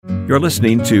You're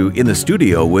listening to In the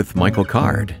Studio with Michael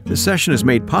Card. This session is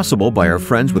made possible by our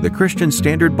friends with the Christian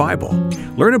Standard Bible.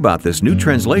 Learn about this new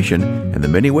translation and the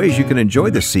many ways you can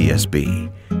enjoy the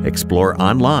CSB. Explore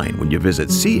online when you visit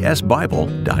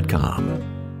csbible.com.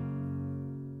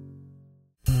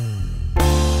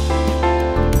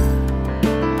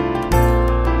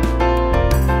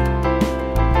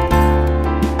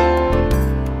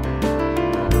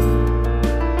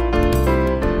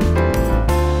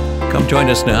 Join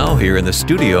us now here in the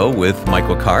studio with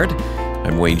Michael Card.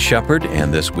 I'm Wayne Shepherd,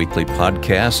 and this weekly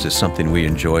podcast is something we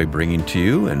enjoy bringing to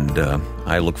you, and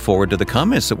I look forward to the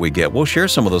comments that we get. We'll share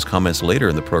some of those comments later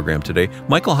in the program today.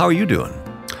 Michael, how are you doing?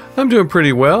 I'm doing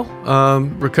pretty well,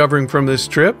 recovering from this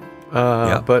trip,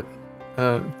 but trying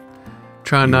not to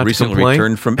complain. Recently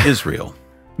returned from Israel.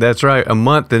 That's right, a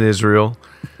month in Israel,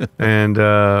 and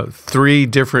 3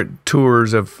 different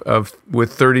tours of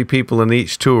with 30 people in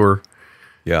each tour.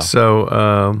 Yeah.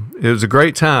 So it was a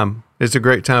great time. It's a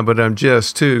great time, but I'm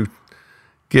just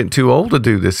getting too old to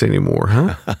do this anymore,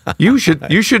 huh? You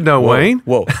should know, Wayne.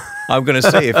 Whoa. I'm going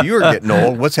to say, if you're getting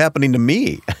old, what's happening to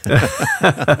me?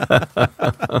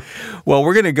 Well,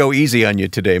 we're going to go easy on you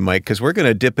today, Mike, because we're going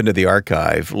to dip into the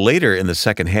archive. Later in the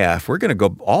second half, we're going to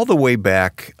go all the way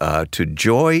back to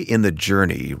Joy in the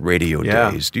Journey radio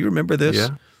days. Do you remember this?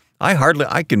 Yeah.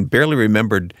 I can barely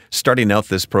remember starting out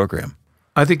this program.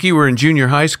 I think you were in junior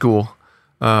high school,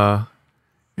 and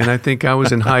I think I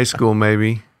was in high school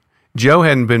maybe. Joe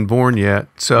hadn't been born yet,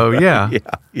 so yeah.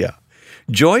 Yeah.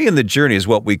 Joy in the Journey is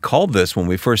what we called this when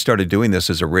we first started doing this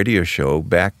as a radio show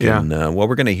back in,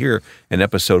 we're going to hear an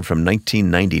episode from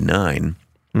 1999.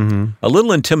 Mm-hmm. A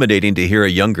little intimidating to hear a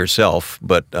younger self,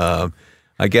 but I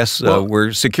guess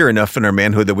we're secure enough in our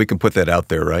manhood that we can put that out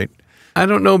there, right? I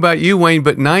don't know about you, Wayne,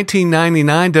 but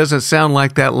 1999 doesn't sound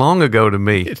like that long ago to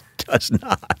me. It does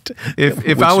not.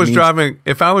 If I was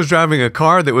driving a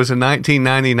car that was a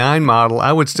 1999 model,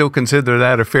 I would still consider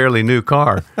that a fairly new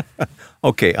car.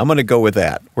 Okay, I'm going to go with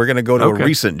that. We're going to go to a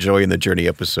recent Joy in the Journey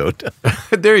episode.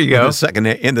 There you go. In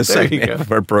the second half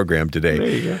of our program today. There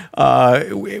you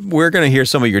go. We're going to hear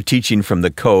some of your teaching from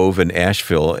the Cove in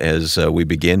Asheville as we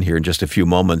begin here in just a few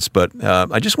moments. But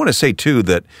I just want to say, too,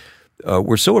 that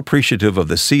we're so appreciative of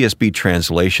the CSB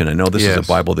translation. I know this is a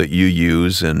Bible that you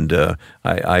use, and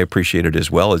I appreciate it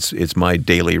as well. It's my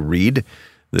daily read,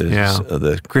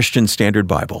 the Christian Standard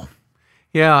Bible.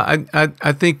 Yeah,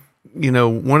 I think,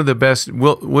 one of the best,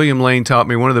 William Lane taught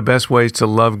me, one of the best ways to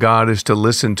love God is to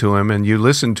listen to Him, and you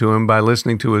listen to Him by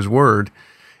listening to His Word.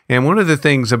 And one of the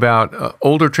things about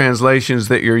older translations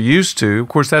that you're used to, of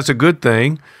course, that's a good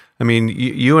thing. I mean,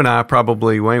 you and I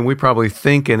probably, Wayne, we probably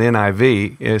think in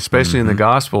NIV, especially in the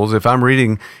Gospels. If I'm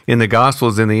reading in the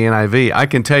Gospels in the NIV, I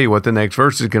can tell you what the next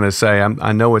verse is going to say.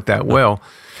 I know it that well.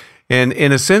 And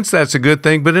in a sense, that's a good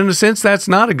thing. But in a sense, that's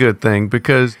not a good thing,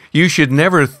 because you should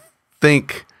never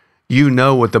think you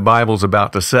know what the Bible's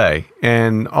about to say.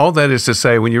 And all that is to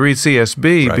say, when you read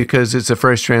CSB, because it's a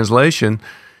fresh translation,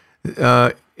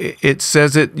 it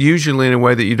says it usually in a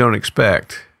way that you don't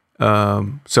expect.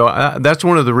 So that's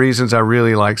one of the reasons I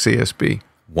really like CSB.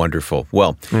 Wonderful.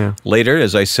 Well, later,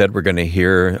 as I said, we're going to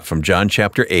hear from John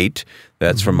chapter 8.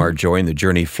 That's from our Joy in the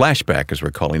Journey flashback, as we're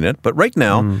calling it. But right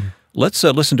now, let's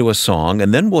listen to a song,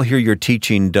 and then we'll hear your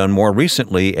teaching done more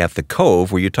recently at the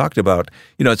Cove, where you talked about,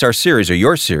 it's our series, or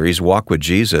your series, Walk with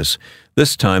Jesus.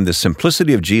 This time, the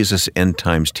simplicity of Jesus end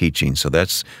times teaching. So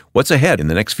that's what's ahead in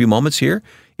the next few moments here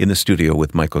in the studio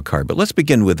with Michael Card. But let's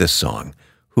begin with this song,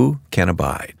 Who Can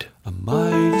Abide? A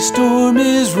mighty storm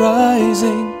is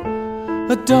rising,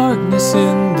 a darkness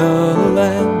in the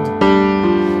land.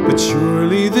 But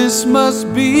surely this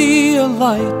must be a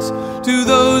light to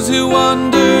those who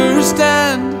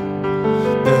understand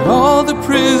that all the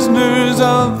prisoners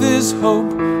of this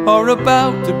hope are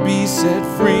about to be set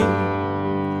free.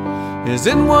 As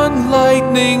in one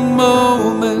lightning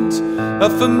moment,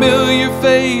 a familiar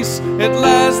face at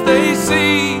last they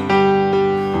see.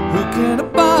 Who can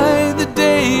abide the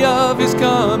day of His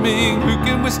coming? Who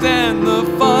can withstand the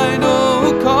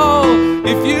final call?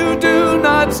 If you do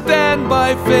not stand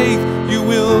by faith, you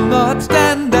will not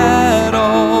stand at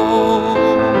all.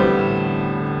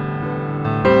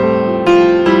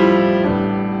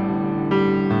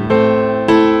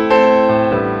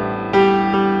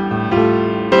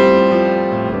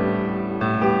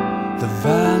 The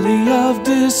valley of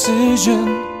decision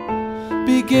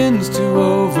begins to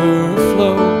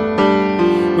overflow,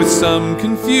 with some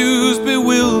confused,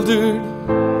 bewildered,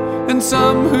 and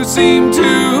some who seem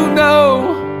to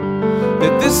know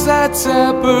that this sad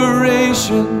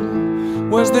separation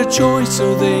was their choice,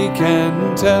 so they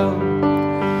can tell.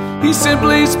 He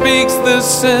simply speaks the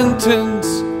sentence,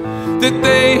 that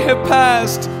they have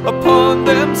passed upon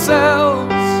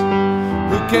themselves.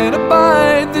 Who can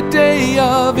abide the day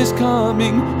of his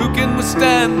coming? Who can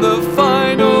withstand the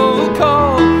final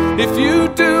call? If you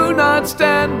do not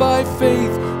stand by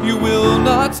faith, you will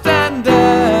not stand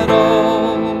at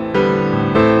all.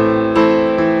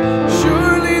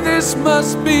 Surely this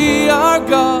must be our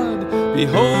God.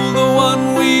 Behold the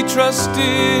one we trusted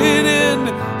in.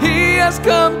 He has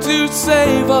come to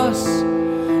save us.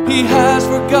 He has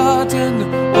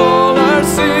forgotten all our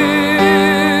sins.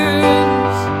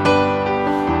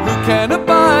 Who can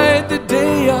abide the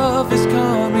day of his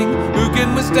coming? Who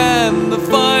can withstand the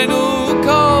final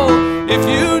call? If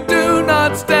you do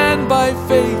not stand by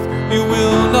faith, you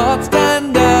will not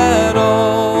stand at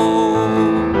all.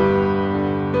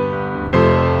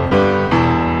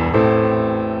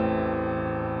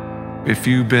 If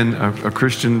you've been a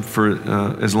Christian for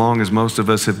as long as most of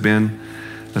us have been,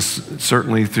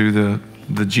 certainly through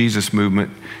the Jesus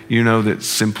movement, you know that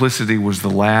simplicity was the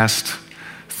last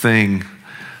thing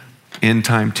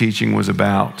end-time teaching was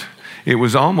about. It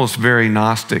was almost very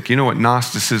Gnostic. You know what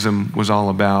Gnosticism was all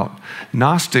about?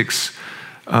 Gnosticism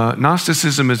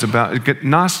is about,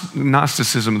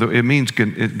 Gnosticism, it means,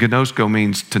 gnosko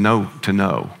means to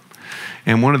know.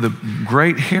 And one of the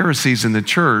great heresies in the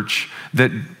church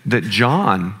that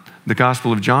John, the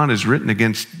Gospel of John, is written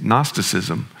against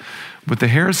Gnosticism. But the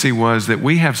heresy was that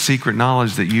we have secret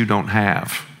knowledge that you don't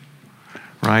have,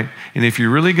 right? And if you're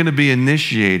really going to be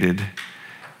initiated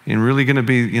and really going to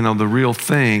be, the real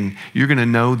thing, you're going to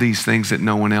know these things that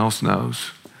no one else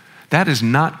knows. That is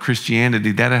not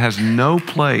Christianity. That has no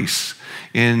place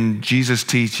in Jesus'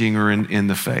 teaching or in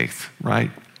the faith, right?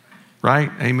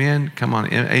 Right? Amen? Come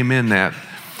on, amen that.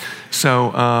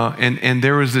 So, and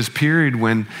there was this period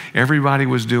when everybody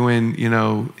was doing,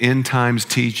 end times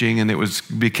teaching, and it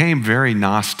became very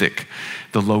Gnostic.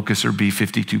 The locusts are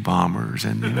B-52 bombers,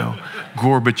 and,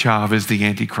 Gorbachev is the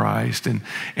Antichrist.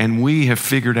 And we have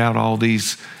figured out all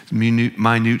these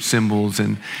minute symbols.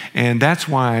 And that's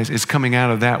why it's coming out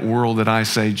of that world that I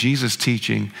say Jesus'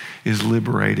 teaching is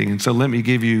liberating. And so let me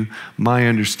give you my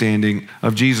understanding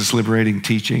of Jesus' liberating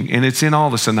teaching. And it's in all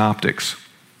the synoptics.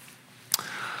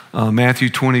 Matthew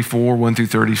 24, 1 through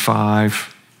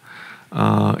 35.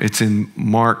 It's in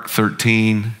Mark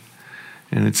 13,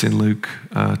 and it's in Luke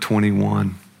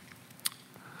 21.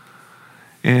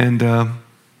 And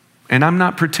I'm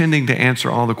not pretending to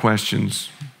answer all the questions,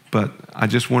 but I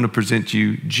just want to present to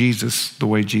you Jesus the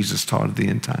way Jesus taught at the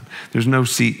end time. There's no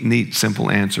neat, simple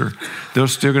answer.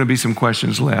 There's still going to be some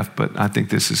questions left, but I think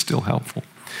this is still helpful.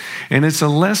 And it's a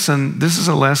lesson, this is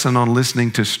a lesson on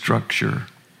listening to structure.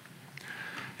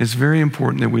 It's very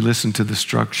important that we listen to the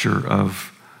structure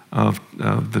of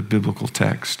the biblical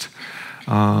text.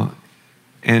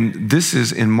 And this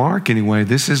is, in Mark anyway,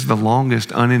 this is the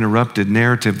longest uninterrupted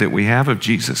narrative that we have of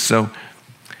Jesus. So,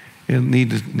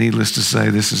 needless to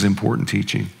say, this is important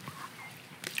teaching.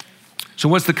 So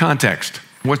what's the context?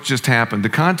 What's just happened? The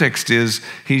context is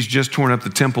he's just torn up the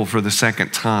temple for the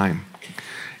second time.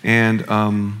 And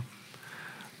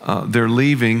they're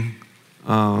leaving,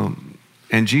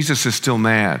 and Jesus is still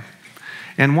mad.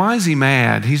 And why is he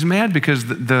mad? He's mad because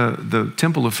the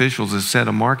temple officials have set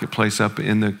a marketplace up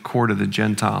in the court of the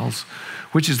Gentiles,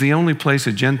 which is the only place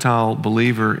a Gentile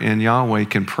believer in Yahweh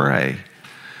can pray.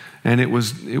 And it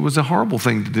was a horrible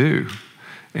thing to do.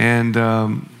 And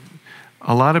a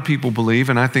lot of people believe,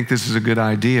 and I think this is a good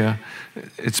idea,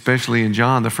 especially in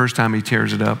John, the first time he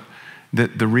tears it up,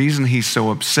 that the reason he's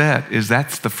so upset is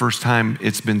that's the first time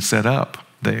it's been set up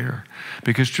there.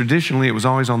 Because traditionally it was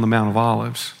always on the Mount of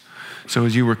Olives. So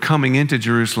as you were coming into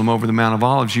Jerusalem over the Mount of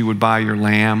Olives, you would buy your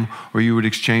lamb or you would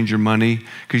exchange your money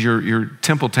because your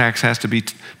temple tax has to be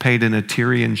paid in a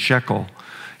Tyrian shekel.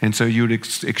 And so you would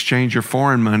exchange your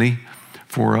foreign money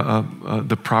for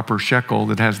the proper shekel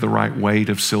that has the right weight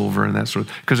of silver and that sort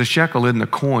of, because a shekel isn't a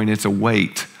coin, it's a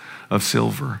weight of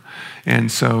silver.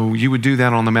 And so you would do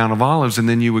that on the Mount of Olives, and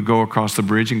then you would go across the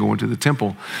bridge and go into the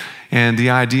temple. And the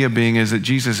idea being is that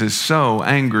Jesus is so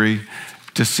angry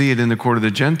to see it in the court of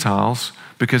the Gentiles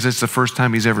because it's the first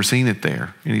time he's ever seen it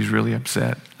there, and he's really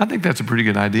upset. I think that's a pretty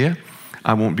good idea.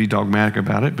 I won't be dogmatic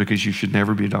about it because you should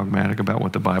never be dogmatic about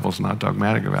what the Bible's not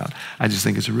dogmatic about. I just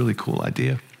think it's a really cool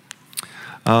idea.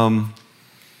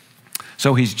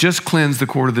 So he's just cleansed the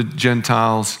court of the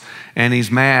Gentiles, and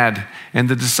he's mad, and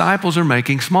the disciples are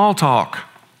making small talk.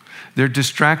 They're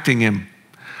distracting him,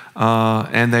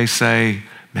 and they say,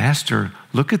 "Master,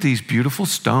 look at these beautiful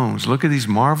stones. Look at these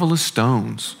marvelous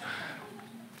stones."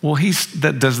 Well,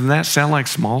 doesn't that sound like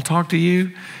small talk to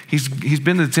you? He's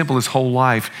been to the temple his whole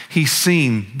life. He's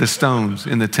seen the stones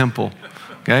in the temple,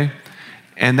 okay?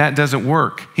 And that doesn't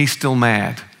work. He's still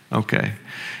mad. Okay.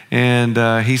 And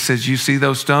he says, you see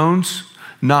those stones?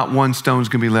 Not one stone's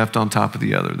going to be left on top of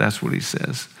the other. That's what he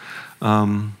says.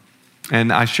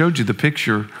 And I showed you the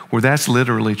picture where that's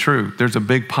literally true. There's a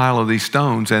big pile of these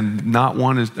stones, and not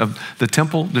one is of the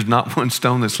temple. There's not one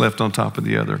stone that's left on top of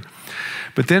the other.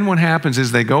 But then what happens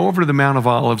is they go over to the Mount of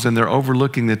Olives, and they're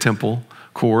overlooking the temple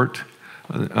court,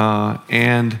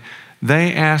 and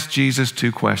they ask Jesus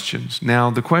 2 questions.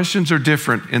 Now, the questions are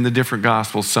different in the different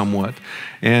gospels somewhat.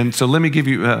 And so let me give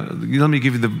you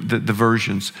the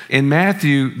versions. In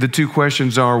Matthew, the 2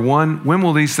 questions are, 1, when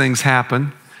will these things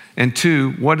happen? And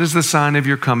 2, what is the sign of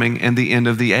your coming and the end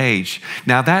of the age?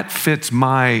 Now, that fits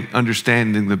my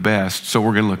understanding the best, so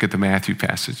we're going to look at the Matthew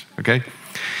passage, okay?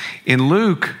 In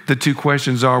Luke, the 2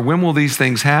 questions are, when will these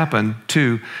things happen?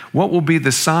 2, what will be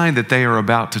the sign that they are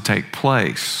about to take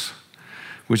place?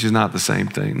 Which is not the same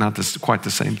thing, quite the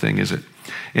same thing, is it?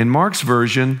 In Mark's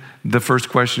version, the first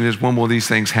question is, when will these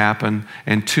things happen?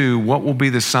 And 2, what will be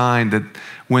the sign that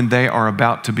when they are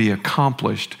about to be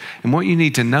accomplished? And what you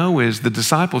need to know is the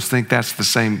disciples think that's the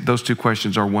same, those 2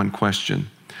 questions are one question.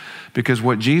 Because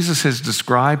what Jesus has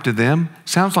described to them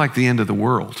sounds like the end of the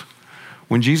world.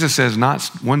 When Jesus says not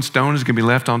one stone is going to be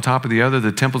left on top of the other,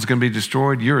 the temple's going to be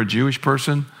destroyed, you're a Jewish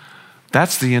person,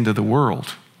 that's the end of the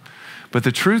world. But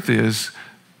the truth is,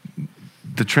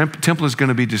 the temple is going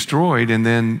to be destroyed, and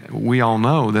then we all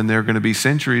know then there are going to be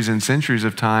centuries and centuries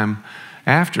of time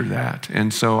after that.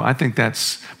 And so I think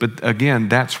but again,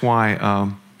 that's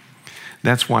why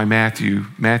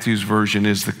Matthew's version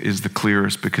is the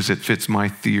clearest, because it fits my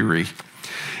theory.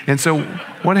 And so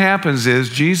what happens is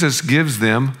Jesus gives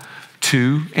them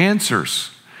 2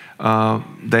 answers.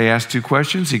 They ask 2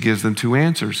 questions, he gives them 2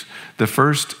 answers. The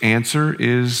first answer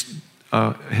is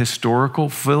historical,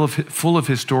 full of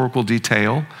historical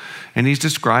detail, and he's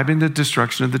describing the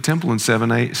destruction of the temple in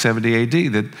 70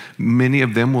 AD that many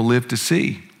of them will live to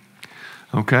see.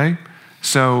 Okay?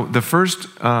 So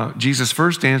Jesus'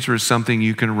 first answer is something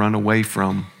you can run away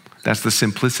from. That's the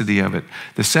simplicity of it.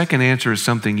 The second answer is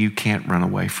something you can't run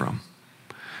away from.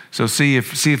 So see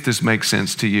if this makes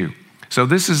sense to you. So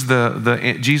this is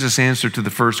the Jesus' answer to the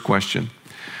first question.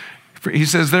 He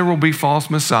says there will be false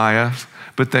messiahs,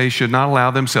 but they should not allow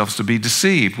themselves to be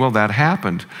deceived. Well, that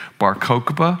happened. Bar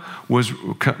Kokhba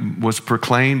was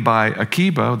proclaimed by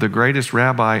Akiba, the greatest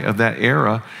rabbi of that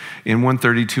era, in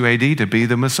 132 AD to be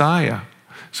the Messiah.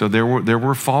 So there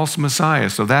were false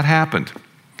messiahs. So that happened.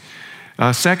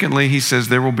 Secondly, he says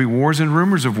there will be wars and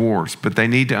rumors of wars, but they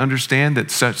need to understand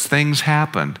that such things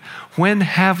happened. When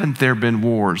haven't there been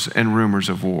wars and rumors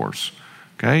of wars?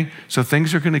 Okay, so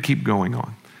things are going to keep going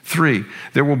on. 3,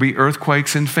 there will be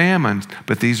earthquakes and famines,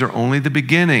 but these are only the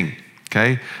beginning.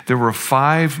 Okay, there were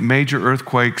 5 major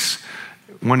earthquakes,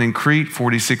 one in Crete,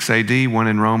 46 AD, one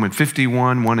in Rome in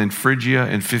 51, one in Phrygia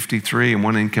in 53, and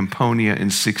one in Campania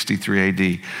in 63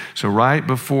 AD. So right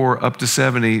before up to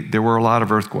 70, there were a lot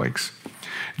of earthquakes.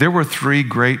 There were 3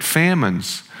 great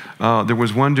famines. There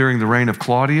was one during the reign of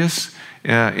Claudius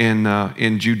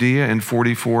in Judea in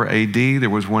 44 AD. There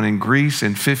was one in Greece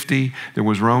in 50. There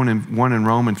was one in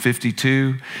Rome in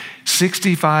 52.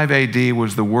 65 AD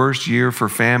was the worst year for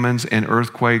famines and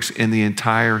earthquakes in the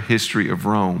entire history of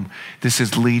Rome. This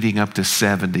is leading up to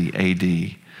 70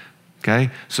 AD. Okay,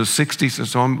 so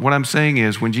what I'm saying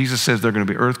is when Jesus says there are going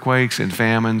to be earthquakes and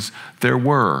famines, there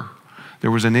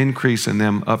was an increase in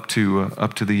them up to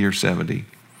the year 70.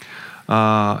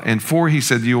 And 4, he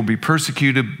said, you will be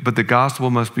persecuted, but the gospel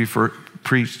must be first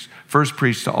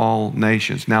preached to all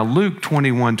nations. Now, Luke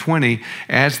 21:20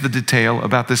 adds the detail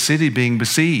about the city being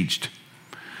besieged.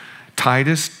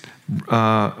 Titus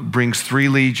brings 3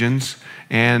 legions,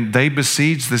 and they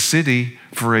besieged the city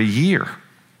for a year.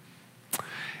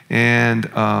 And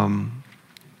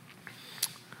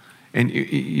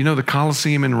you know the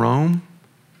Colosseum in Rome?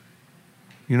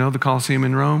 You know the Colosseum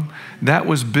in Rome? That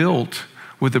was built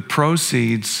with the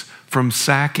proceeds from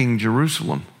sacking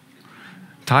Jerusalem.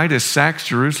 Titus sacks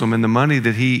Jerusalem, and the money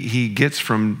that he gets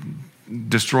from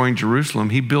destroying Jerusalem,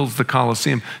 he builds the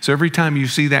Colosseum. So every time you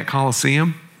see that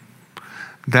Colosseum,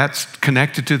 that's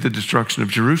connected to the destruction of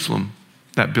Jerusalem,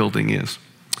 that building is.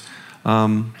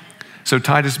 So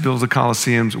Titus builds the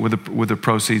Colosseums with the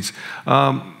proceeds.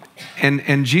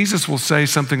 And Jesus will say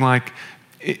something like,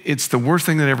 it's the worst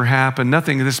thing that ever happened.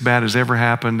 Nothing this bad has ever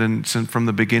happened from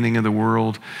the beginning of the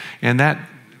world. And that,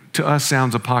 to us,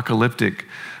 sounds apocalyptic.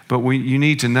 But you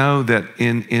need to know that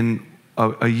in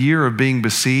a year of being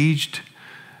besieged,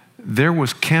 there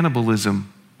was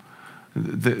cannibalism.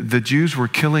 The Jews were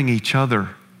killing each other.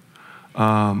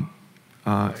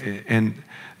 and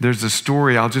there's a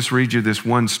story. I'll just read you this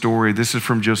one story. This is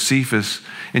from Josephus.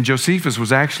 And Josephus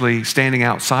was actually standing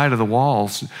outside of the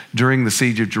walls during the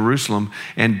siege of Jerusalem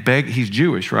and he's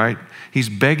Jewish, right? He's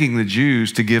begging the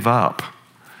Jews to give up,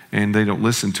 and they don't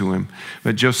listen to him.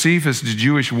 But Josephus, the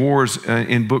Jewish Wars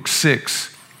in Book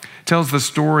 6, tells the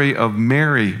story of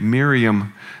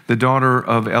Miriam, the daughter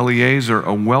of Eleazar,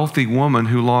 a wealthy woman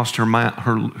who lost her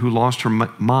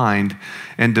mind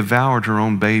and devoured her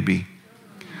own baby.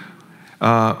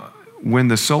 When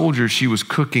the soldiers, she was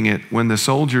cooking it, when the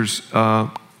soldiers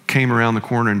came around the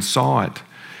corner and saw it,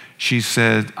 she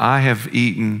said, I have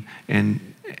eaten,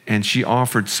 and she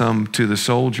offered some to the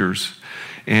soldiers.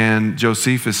 And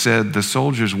Josephus said, the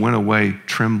soldiers went away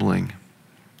trembling.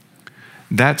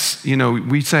 That's,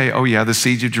 we say, oh yeah, the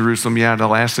siege of Jerusalem, yeah, the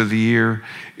last of the year.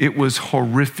 It was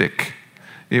horrific.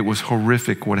 It was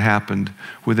horrific what happened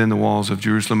within the walls of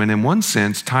Jerusalem. And in one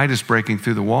sense, Titus breaking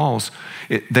through the walls,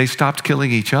 they stopped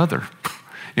killing each other.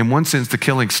 In one sense, the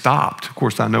killing stopped. Of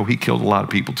course, I know he killed a lot of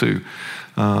people too.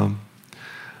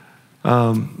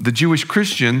 The Jewish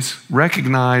Christians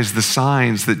recognized the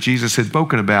signs that Jesus had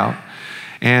spoken about,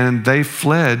 and they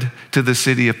fled to the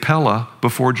city of Pella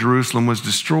before Jerusalem was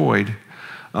destroyed.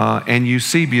 And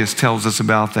Eusebius tells us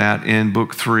about that in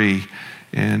Book 3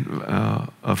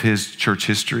 of his church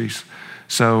histories.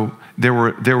 So there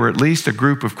were at least a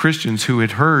group of Christians who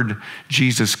had heard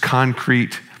Jesus'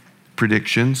 concrete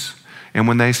predictions, and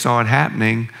when they saw it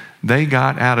happening, they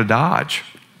got out of Dodge.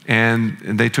 And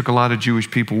they took a lot of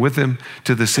Jewish people with them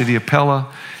to the city of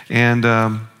Pella. And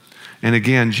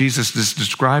again, Jesus is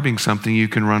describing something you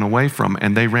can run away from,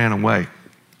 and they ran away.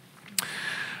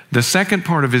 The second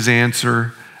part of his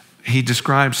answer, he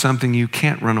describes something you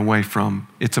can't run away from.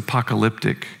 It's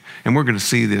apocalyptic. And we're going to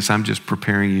see this. I'm just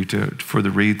preparing you for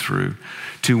the read-through.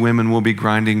 2 women will be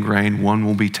grinding grain. 1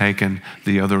 will be taken,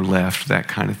 the other left, that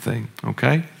kind of thing.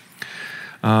 Okay?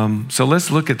 So let's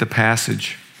look at the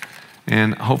passage.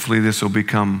 And hopefully this will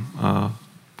become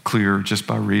clear just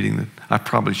by reading it. I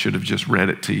probably should have just read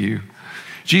it to you.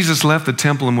 Jesus left the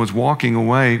temple and was walking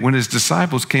away when his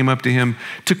disciples came up to him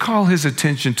to call his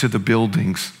attention to the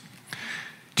buildings.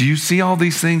 Do you see all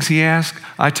these things, he asked?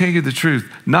 I tell you the truth,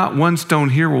 not one stone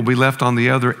here will be left on the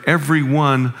other. Every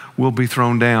one will be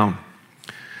thrown down.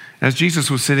 As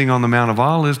Jesus was sitting on the Mount of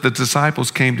Olives, the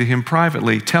disciples came to him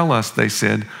privately. Tell us, they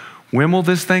said, when will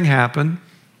this thing happen?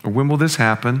 Or when will this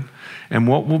happen? And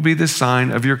what will be the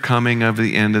sign of your coming of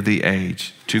the end of the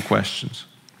age? 2 questions.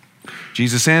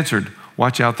 Jesus answered,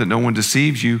 watch out that no one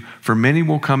deceives you, for many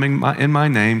will come in my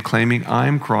name, claiming I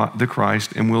am the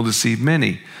Christ, and will deceive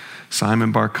many.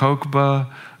 Simon Bar Kokhba,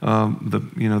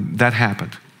 that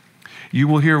happened. You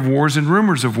will hear of wars and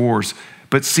rumors of wars,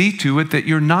 but see to it that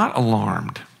you're not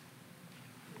alarmed.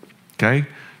 Okay?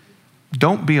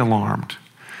 Don't be alarmed.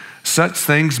 Such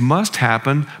things must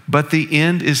happen, but the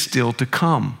end is still to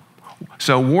come.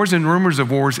 So wars and rumors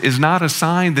of wars is not a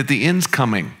sign that the end's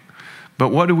coming. But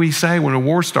what do we say when a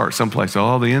war starts someplace?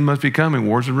 Oh, the end must be coming.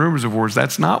 Wars and rumors of wars.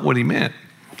 That's not what he meant.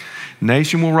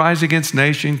 Nation will rise against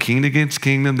nation, kingdom against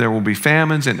kingdom. There will be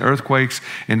famines and earthquakes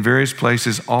in various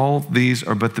places. All these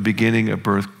are but the beginning of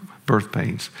birth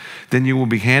pains. Then you will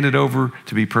be handed over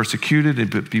to be persecuted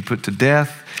and be put to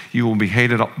death. You will be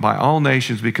hated by all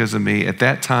nations because of me. At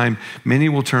that time, many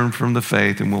will turn from the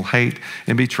faith and will hate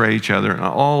and betray each other. And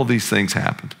all these things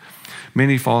happened.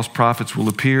 Many false prophets will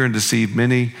appear and deceive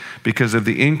many. Because of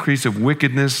the increase of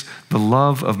wickedness, the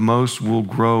love of most will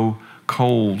grow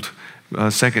cold. 2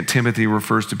 Timothy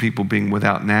refers to people being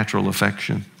without natural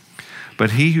affection.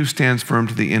 But he who stands firm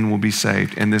to the end will be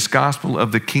saved. And this gospel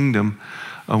of the kingdom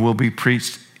will be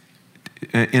preached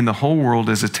in the whole world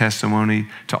as a testimony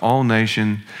to all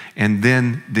nations, and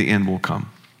then the end will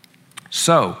come.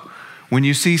 So, when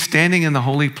you see standing in the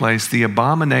holy place the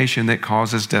abomination that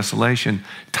causes desolation,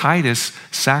 Titus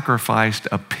sacrificed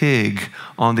a pig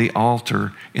on the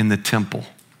altar in the temple.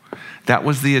 That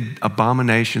was the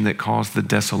abomination that caused the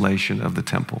desolation of the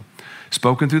temple.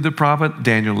 Spoken through the prophet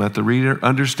Daniel, let the reader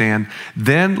understand.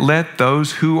 Then let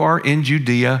those who are in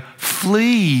Judea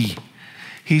flee.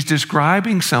 He's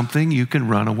describing something you can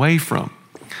run away from.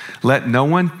 Let no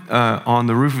one on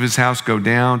the roof of his house go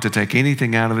down to take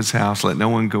anything out of his house. Let no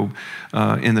one go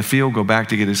in the field go back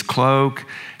to get his cloak.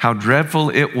 How dreadful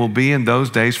it will be in those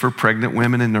days for pregnant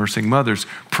women and nursing mothers.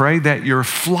 Pray that your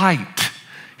flight,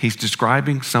 he's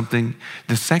describing something,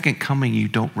 the second coming you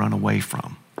don't run away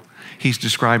from. He's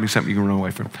describing something you can run away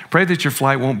from. Pray that your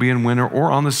flight won't be in winter or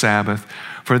on the Sabbath,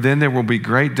 for then there will be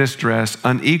great distress,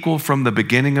 unequal from the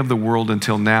beginning of the world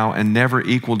until now, and never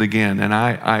equaled again. And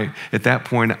I at that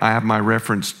point, I have my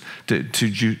reference to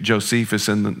Josephus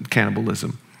and the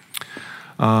cannibalism.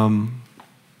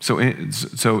 So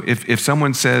if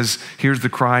someone says, here's the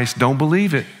Christ, don't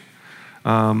believe it.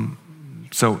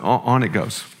 So on it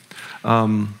goes.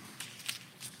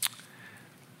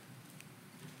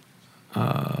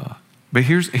 But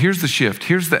here's the shift.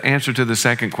 Here's the answer to the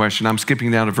second question. I'm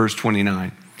skipping down to verse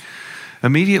 29.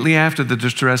 Immediately after the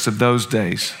distress of those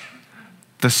days,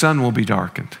 the sun will be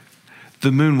darkened.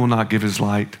 The moon will not give his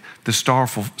light. The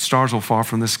stars will fall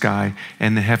from the sky,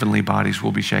 and the heavenly bodies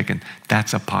will be shaken.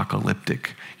 That's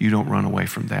apocalyptic. You don't run away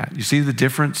from that. You see the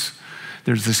difference?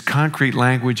 There's this concrete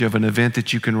language of an event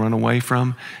that you can run away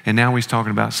from, and now he's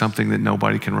talking about something that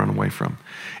nobody can run away from.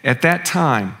 At that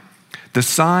time, the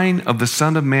sign of the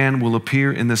Son of Man will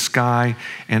appear in the sky,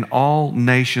 and all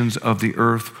nations of the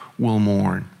earth will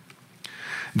mourn.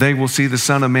 They will see the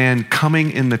Son of Man coming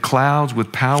in the clouds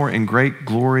with power and great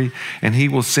glory, and he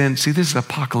will send, see, this is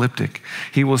apocalyptic.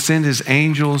 He will send his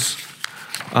angels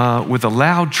with a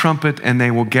loud trumpet, and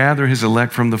they will gather his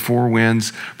elect from the four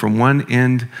winds, from one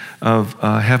end of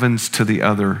heavens to the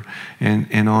other.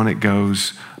 And on it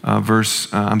goes.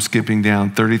 I'm skipping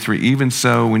down, 33. Even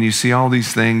so, when you see all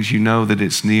these things, you know that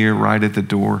it's near, right at the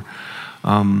door.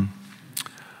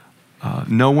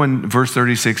 Verse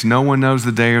 36, no one knows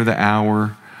the day or the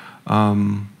hour.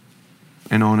 And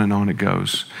on it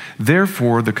goes.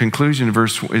 Therefore, the conclusion of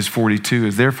verse is 42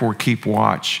 is, therefore keep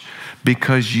watch,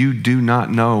 because you do not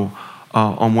know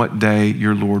on what day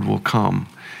your Lord will come.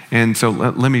 And so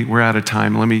we're out of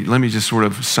time. Let me just sort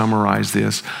of summarize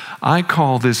this. I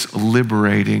call this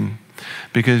liberating,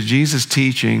 because Jesus'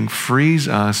 teaching frees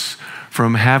us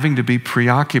from having to be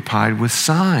preoccupied with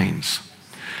signs.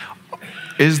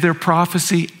 Is there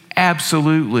prophecy?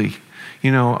 Absolutely.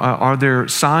 Are there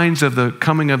signs of the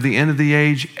coming of the end of the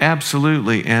age?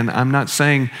 Absolutely. And I'm not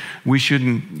saying we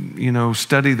shouldn't,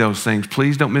 study those things.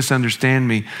 Please don't misunderstand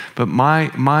me. But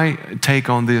my take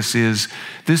on this is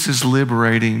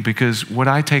liberating, because what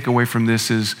I take away from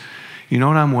this is, you know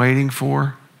what I'm waiting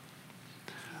for?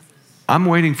 I'm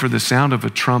waiting for the sound of a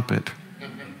trumpet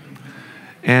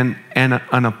and an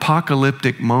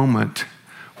apocalyptic moment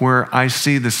where I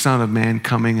see the Son of Man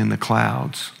coming in the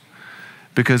clouds.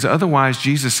 Because otherwise,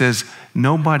 Jesus says,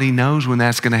 nobody knows when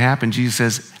that's going to happen. Jesus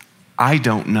says, I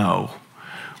don't know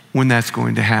when that's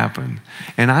going to happen.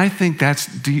 And I think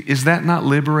is that not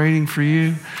liberating for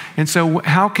you? And so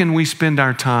how can we spend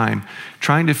our time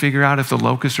trying to figure out if the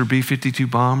locusts are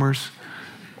B-52 bombers,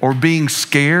 or being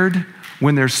scared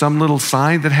when there's some little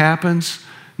sign that happens?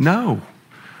 No.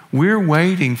 We're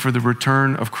waiting for the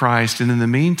return of Christ. And in the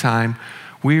meantime,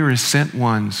 we are his sent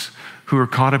ones who are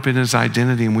caught up in his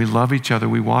identity, and we love each other.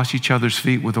 We wash each other's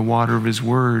feet with the water of his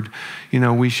word.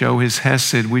 We show his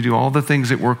hesed. We do all the things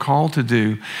that we're called to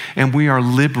do, and we are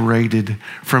liberated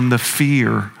from the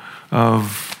fear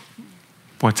of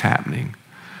what's happening.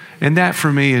 And that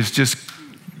for me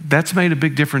that's made a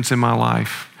big difference in my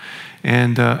life.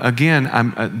 And again,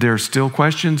 there are still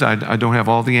questions. I don't have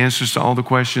all the answers to all the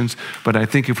questions, but I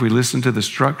think if we listen to the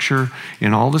structure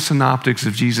in all the synoptics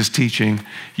of Jesus' teaching,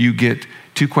 you get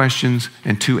 2 questions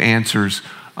and 2 answers: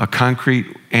 a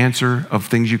concrete answer of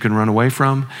things you can run away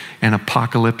from, and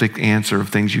apocalyptic answer of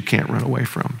things you can't run away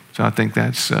from. So I think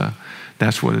that's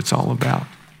what it's all about.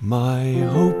 My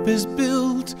hope is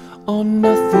built on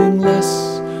nothing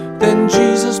less than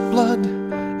Jesus' blood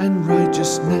and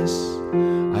righteousness.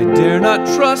 I dare not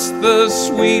trust the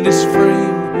sweetest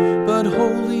frame, but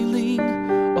wholly lean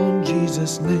on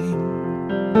Jesus' name.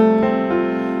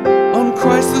 On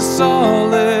Christ the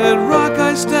solid rock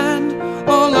I stand,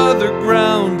 all other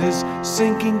ground is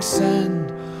sinking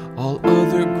sand. All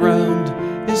other ground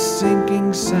is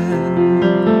sinking sand.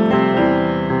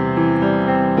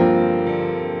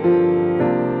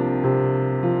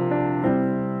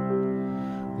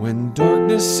 When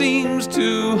darkness seems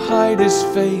to hide his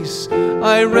face,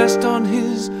 I rest on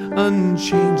his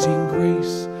unchanging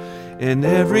grace. In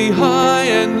every high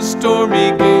and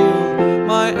stormy gale,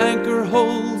 my anchor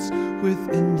holds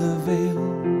within the veil.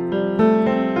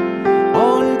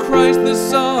 On Christ the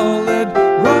solid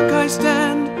rock I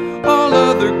stand, all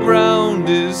other ground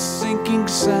is sinking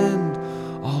sand.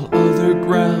 All other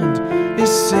ground is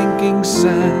sinking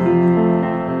sand.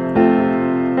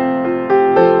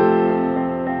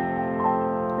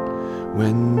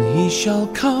 When he shall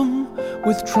come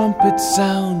with trumpet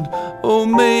sound, oh,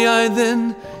 may I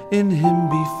then in him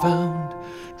be found,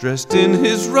 dressed in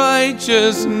his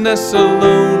righteousness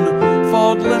alone,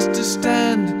 faultless to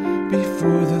stand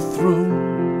before the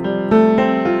throne.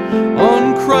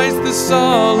 On Christ the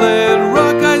solid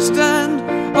rock I stand,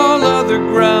 all other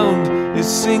ground is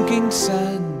sinking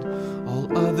sand.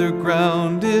 All other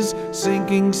ground is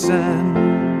sinking sand.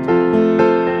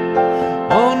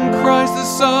 On Christ the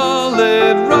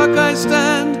solid rock I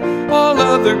stand. All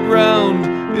other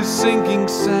ground is sinking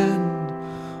sand.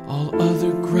 All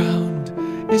other ground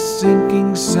is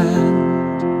sinking sand.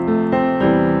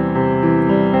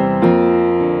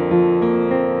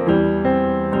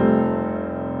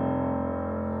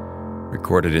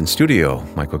 Recorded in studio,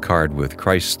 Michael Card with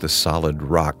Christ the Solid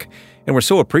Rock. And we're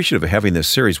so appreciative of having this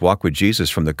series, Walk with Jesus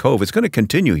from the Cove. It's going to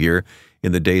continue here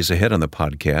in the days ahead on the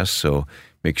podcast, so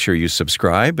make sure you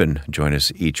subscribe and join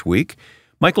us each week.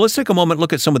 Michael, let's take a moment and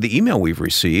look at some of the email we've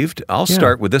received. I'll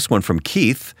start with this one from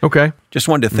Keith. Okay. Just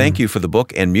wanted to thank you for the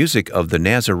book and music of the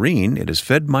Nazarene. It has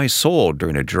fed my soul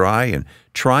during a dry and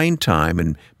trying time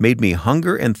and made me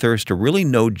hunger and thirst to really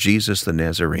know Jesus the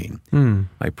Nazarene.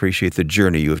 I appreciate the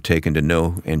journey you have taken to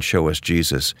know and show us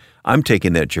Jesus. I'm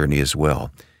taking that journey as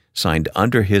well. Signed,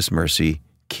 Under His Mercy,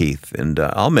 Keith. And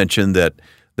I'll mention that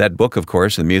book, of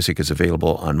course, and the music is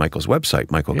available on Michael's website,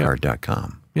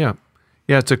 michaelcard.com. Yeah.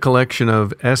 Yeah, it's a collection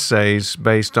of essays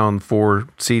based on 4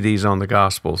 CDs on the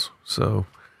Gospels. So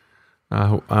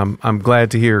I'm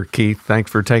glad to hear, Keith.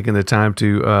 Thanks for taking the time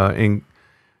to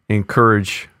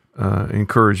encourage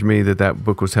me that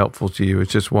book was helpful to you.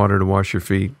 It's just water to wash your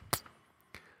feet.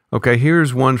 Okay,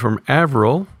 here's one from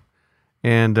Avril,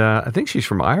 and I think she's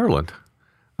from Ireland.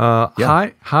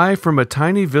 Hi from a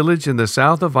tiny village in the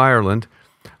south of Ireland.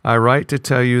 I write to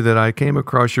tell you that I came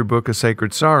across your book, A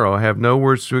Sacred Sorrow. I have no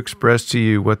words to express to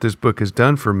you what this book has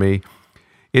done for me.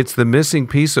 It's the missing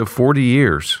piece of 40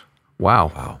 years.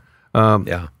 Wow.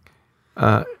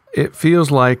 It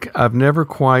feels like I've never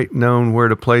quite known where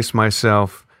to place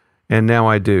myself, and now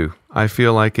I do. I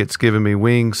feel like it's given me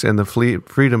wings and the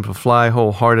freedom to fly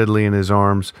wholeheartedly in His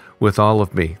arms with all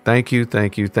of me. Thank you,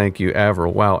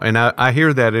 Avril. Wow, and I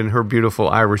hear that in her beautiful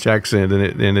Irish accent,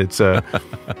 and it's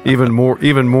even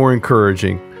more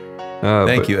encouraging.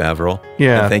 Thank you, Avril.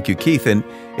 Yeah. And thank you, Keith. And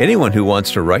anyone who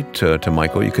wants to write to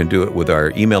Michael, you can do it with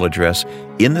our email address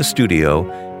in the studio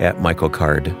at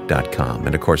michaelcard.com.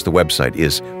 And of course, the website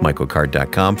is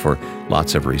michaelcard.com for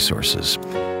lots of resources.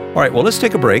 All right, well, let's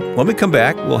take a break. When we come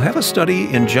back, we'll have a study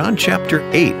in John chapter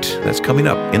 8. That's coming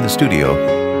up in the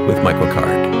studio with Michael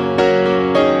Card.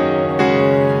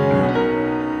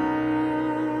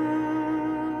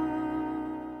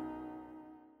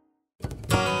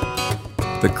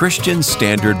 The Christian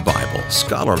Standard Bible,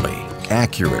 scholarly,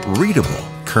 accurate, readable,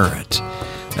 current.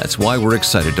 That's why we're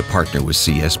excited to partner with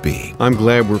CSB. I'm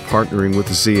glad we're partnering with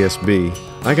the CSB.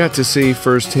 I got to see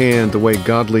firsthand the way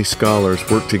godly scholars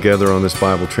work together on this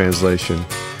Bible translation.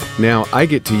 Now I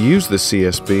get to use the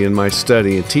CSB in my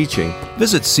study and teaching.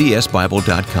 Visit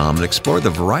csbible.com and explore the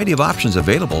variety of options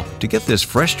available to get this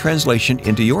fresh translation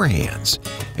into your hands.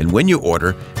 And when you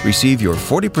order, receive your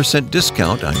 40%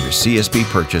 discount on your CSB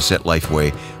purchase at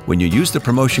Lifeway when you use the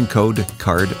promotion code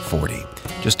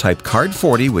CARD40. Just type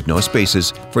CARD40 with no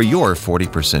spaces for your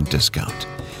 40% discount.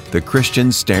 The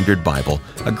Christian Standard Bible,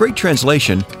 a great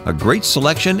translation, a great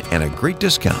selection, and a great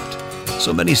discount.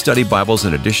 So many study Bibles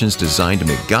and editions designed to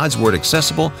make God's Word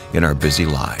accessible in our busy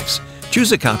lives.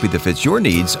 Choose a copy that fits your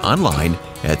needs online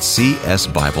at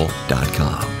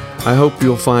csbible.com. I hope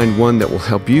you'll find one that will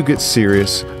help you get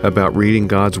serious about reading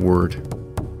God's Word.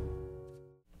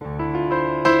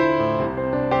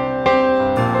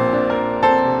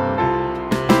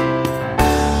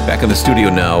 Back in the studio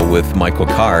now with Michael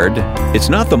Card. It's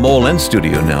not the Mole End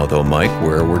studio now, though, Mike,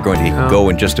 where we're going to go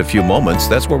in just a few moments.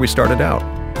 That's where we started out.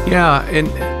 Yeah, and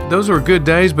those were good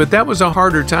days, but that was a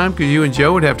harder time because you and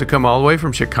Joe would have to come all the way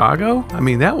from Chicago. I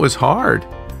mean, that was hard.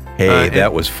 Hey,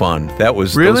 that was fun.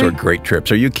 Those were great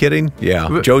trips. Are you kidding?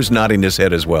 Yeah, Joe's nodding his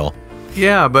head as well.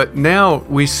 Yeah, but now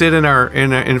we sit in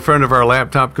front of our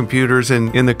laptop computers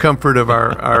and in the comfort of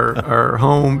our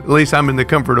home. At least I'm in the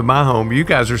comfort of my home. You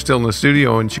guys are still in the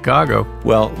studio in Chicago.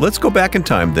 Well, let's go back in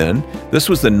time then. This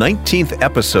was the 19th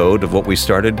episode of what we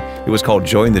started. It was called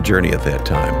Join the Journey at that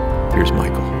time. Here's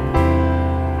Michael.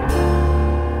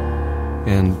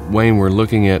 And Wayne, we're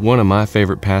looking at one of my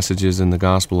favorite passages in the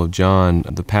Gospel of John,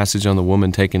 the passage on the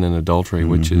woman taken in adultery,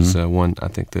 which is one I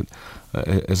think that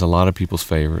is a lot of people's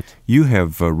favorite. You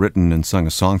have written and sung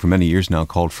a song for many years now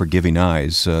called Forgiving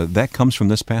Eyes. That comes from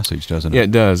this passage, doesn't it? Yeah,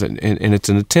 it does. And it's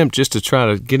an attempt just to try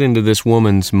to get into this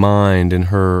woman's mind and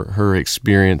her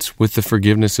experience with the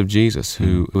forgiveness of Jesus,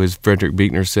 who, as Frederick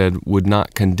Buechner said, would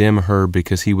not condemn her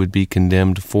because he would be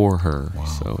condemned for her. Wow.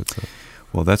 So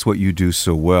Well, that's what you do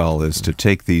so well, is to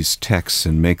take these texts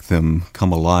and make them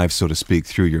come alive, so to speak,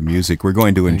 through your music. We're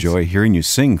going to enjoy hearing you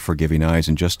sing Forgiving Eyes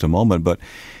in just a moment, but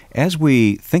as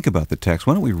we think about the text,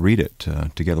 why don't we read it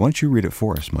together? Why don't you read it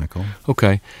for us, Michael?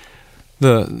 Okay.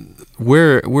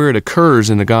 Where it occurs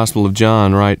in the Gospel of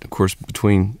John, right, of course,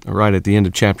 right at the end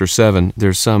of chapter 7,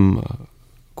 there's some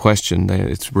question.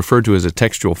 It's referred to as a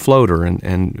textual floater,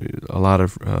 and a lot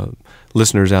of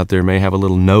listeners out there may have a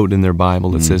little note in their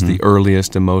Bible that says the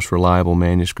earliest and most reliable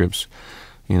manuscripts,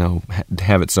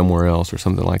 have it somewhere else or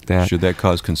something like that. Should that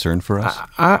cause concern for us?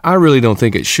 I really don't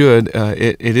think it should.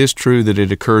 It is true that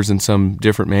it occurs in some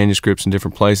different manuscripts in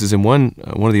different places. In one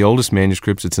of the oldest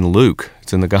manuscripts, it's in Luke.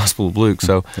 It's in the Gospel of Luke.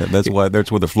 So that's where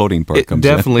the floating part comes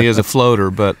in. It definitely is a floater,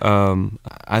 but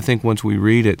I think once we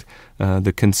read it,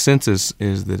 the consensus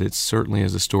is that it certainly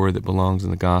is a story that belongs in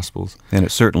the Gospels. And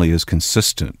it certainly is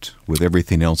consistent with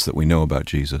everything else that we know about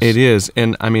Jesus. It is.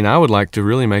 And I would like to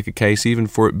really make a case even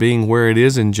for it being where it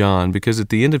is in John, because at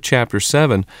the end of chapter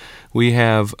 7, we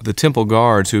have the temple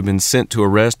guards who have been sent to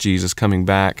arrest Jesus coming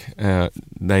back.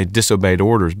 They disobeyed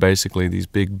orders, basically, these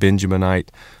big Benjaminite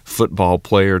football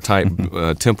player type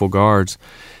temple guards.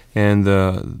 And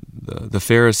the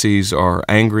Pharisees are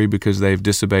angry because they've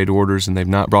disobeyed orders and they've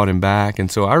not brought him back.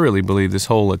 And so I really believe this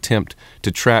whole attempt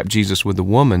to trap Jesus with the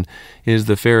woman is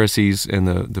the Pharisees and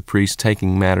the priests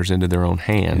taking matters into their own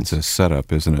hands. It's a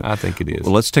setup, isn't it? I think it is.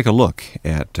 Well, let's take a look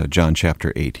at John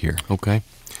chapter 8 here. Okay.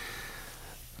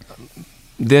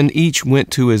 Then each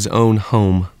went to his own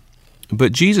home.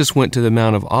 But Jesus went to the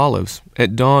Mount of Olives.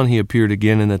 At dawn he appeared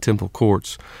again in the temple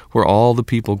courts, where all the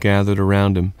people gathered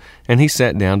around him, and he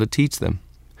sat down to teach them.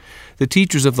 The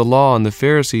teachers of the law and the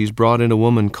Pharisees brought in a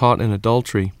woman caught in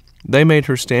adultery. They made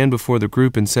her stand before the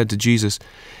group and said to Jesus,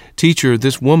 "Teacher,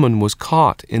 this woman was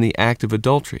caught in the act of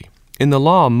adultery. In the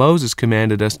law, Moses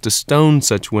commanded us to stone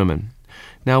such women.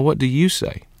 Now what do you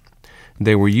say?"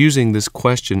 They were using this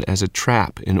question as a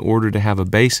trap in order to have a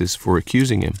basis for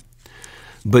accusing him.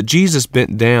 But Jesus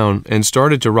bent down and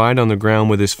started to write on the ground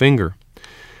with his finger.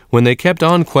 When they kept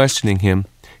on questioning him,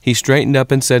 he straightened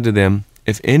up and said to them,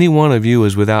 "If any one of you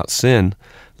is without sin,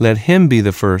 let him be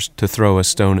the first to throw a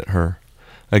stone at her."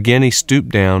 Again he stooped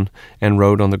down and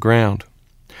wrote on the ground.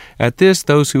 At this,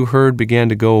 those who heard began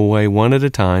to go away one at a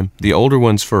time, the older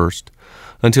ones first,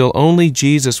 until only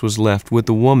Jesus was left with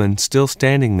the woman still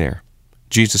standing there.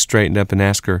 Jesus straightened up and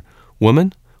asked her,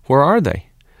 "Woman, where are they?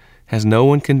 Has no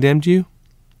one condemned you?"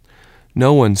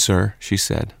 "No one, sir," she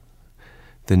said.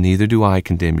 "Then neither do I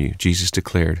condemn you," Jesus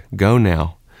declared. "Go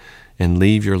now and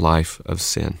leave your life of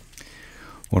sin."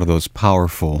 One of those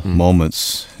powerful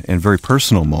moments and very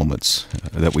personal moments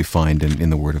that we find in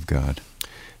the Word of God.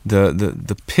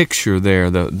 The picture there,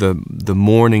 the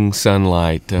morning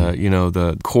sunlight,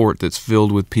 the court that's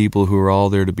filled with people who are all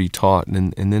there to be taught,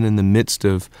 and then in the midst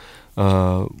of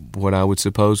what I would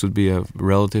suppose would be a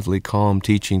relatively calm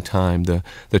teaching time,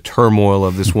 the turmoil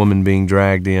of this woman being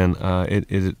dragged in,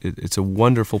 it's a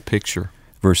wonderful picture.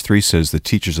 Verse 3 says the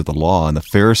teachers of the law and the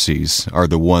Pharisees are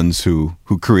the ones who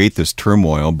create this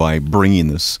turmoil by bringing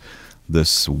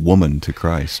this woman to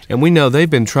Christ. And we know they've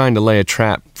been trying to lay a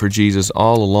trap for Jesus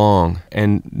all along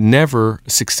and never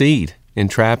succeed in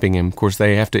trapping him. Of course,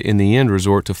 they have to, in the end,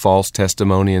 resort to false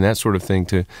testimony and that sort of thing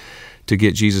to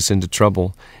get Jesus into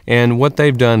trouble. And what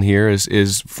they've done here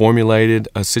is formulated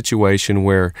a situation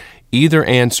where either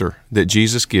answer that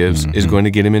Jesus gives is going to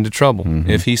get him into trouble.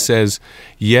 If he says,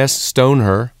 yes, stone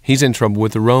her, he's in trouble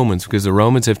with the Romans because the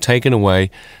Romans have taken away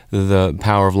the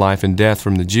power of life and death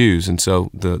from the Jews. And so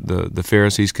the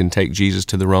Pharisees can take Jesus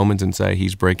to the Romans and say,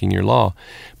 he's breaking your law.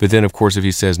 But then, of course, if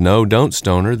he says, no, don't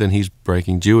stone her, then he's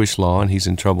breaking Jewish law and he's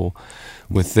in trouble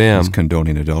with them. He's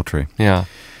condoning adultery. Yeah.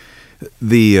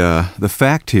 The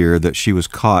fact here that she was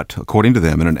caught, according to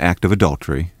them, in an act of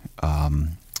adultery,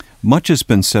 much has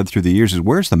been said through the years is,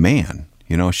 where's the man?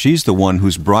 She's the one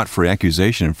who's brought for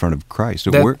accusation in front of Christ.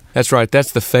 That's right.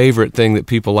 That's the favorite thing that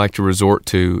people like to resort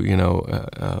to,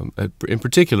 in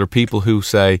particular people who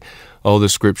say, oh, the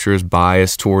Scripture is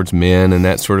biased towards men and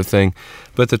that sort of thing.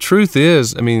 But the truth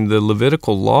is, the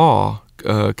Levitical law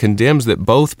condemns that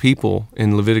both people,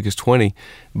 in Leviticus 20,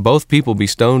 both people be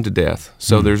stoned to death.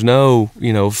 So there's no,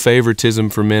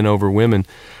 favoritism for men over women.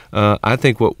 I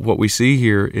think what we see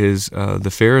here is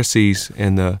the Pharisees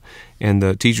and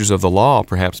the teachers of the law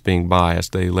perhaps being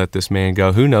biased. They let this man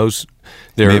go. Who knows?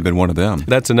 May have been one of them.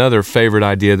 That's another favorite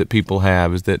idea that people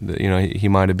have, is that he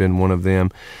might have been one of them.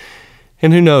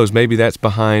 And who knows, maybe that's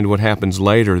behind what happens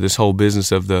later, this whole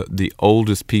business of the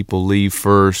oldest people leave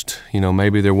first.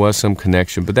 Maybe there was some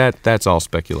connection, but that's all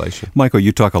speculation. Michael,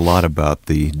 you talk a lot about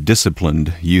the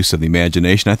disciplined use of the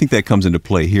imagination. I think that comes into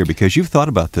play here because you've thought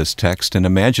about this text and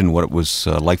imagined what it was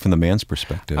like from the man's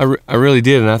perspective. I really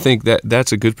did, and I think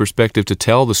that's a good perspective to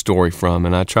tell the story from,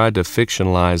 and I tried to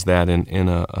fictionalize that in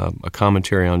a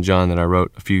commentary on John that I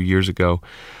wrote a few years ago.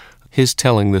 His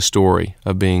telling the story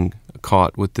of being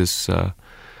caught with this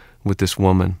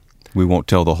woman. We won't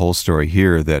tell the whole story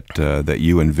here that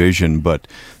you envision, but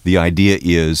the idea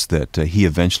is that he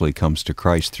eventually comes to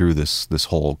Christ through this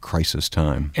whole crisis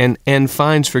time, and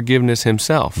finds forgiveness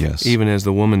himself. Yes. Even as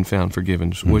the woman found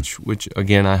forgiveness, which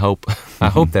again I hope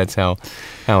that's how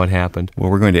it happened.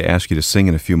 Well, we're going to ask you to sing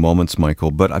in a few moments,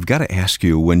 Michael, but I've got to ask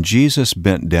you, when Jesus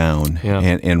bent down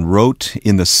and wrote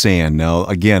in the sand, now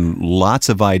again, lots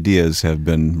of ideas have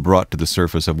been brought to the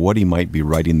surface of what he might be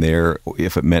writing there,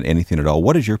 if it meant anything at all.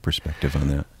 What is your perspective on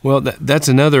that? Well, that's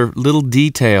another little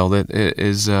detail that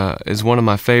is one of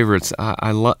my favorites.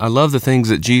 I love the things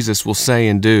that Jesus will say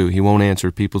and do. He won't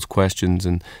answer people's questions,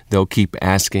 and they'll keep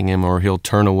asking him, or he'll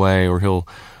turn away, or he'll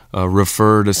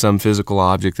refer to some physical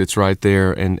object that's right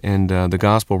there. And the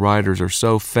gospel writers are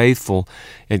so faithful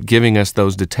at giving us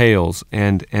those details.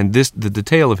 And the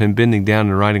detail of him bending down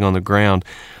and writing on the ground,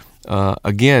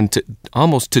 again,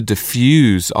 almost to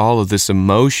diffuse all of this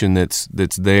emotion that's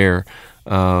there.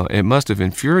 It must have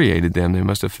infuriated them. They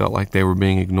must have felt like they were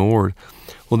being ignored.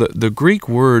 Well, the Greek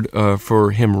word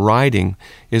for him writing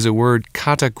is a word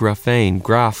katagraphein.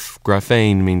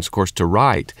 Graphein means, of course, to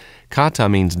write. Kata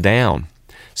means down.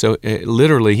 So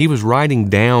literally, he was writing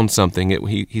down something.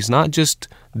 He's not just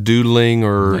doodling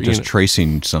or not just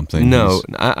tracing something. No,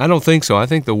 I don't think so. I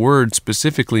think the word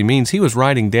specifically means he was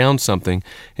writing down something,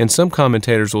 and some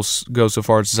commentators will go so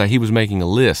far as to say he was making a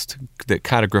list. That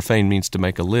katagraphein means to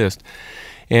make a list.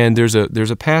 And there's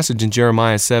a passage in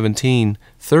Jeremiah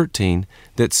 17:13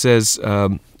 that says,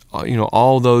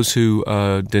 all those who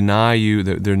deny you,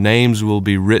 their names will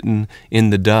be written in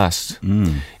the dust.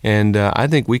 And I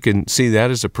think we can see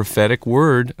that as a prophetic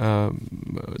word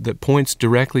that points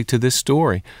directly to this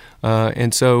story.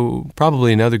 And so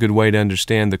probably another good way to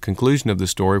understand the conclusion of the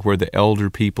story, where the elder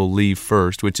people leave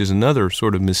first, which is another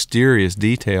sort of mysterious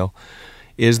detail,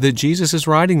 is that Jesus is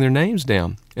writing their names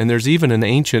down. And there's even an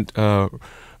ancient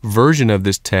version of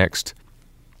this text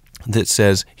that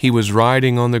says he was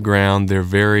writing on the ground their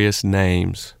various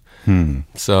names.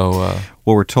 So,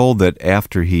 well, we're told that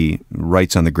after he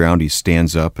writes on the ground, he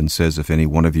stands up and says, "If any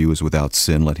one of you is without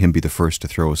sin, let him be the first to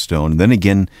throw a stone." And then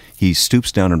again, he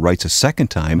stoops down and writes a second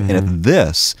time, and at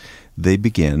this, they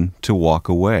begin to walk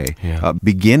away,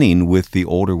 beginning with the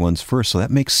older ones first. So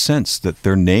that makes sense that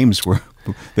their names were.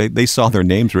 They saw their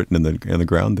names written in the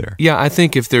ground there. Yeah, I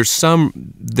think if there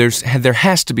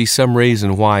has to be some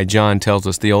reason why John tells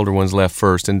us the older ones left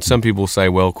first. And some people say,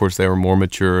 well, of course, they were more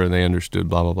mature and they understood,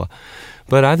 blah, blah, blah.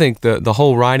 But I think the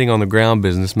whole writing on the ground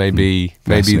business may be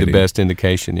the best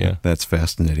indication, yeah. That's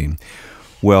fascinating.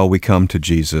 Well, we come to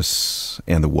Jesus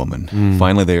and the woman.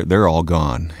 Finally, they're all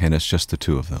gone, and it's just the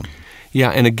two of them.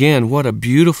 Yeah, and again, what a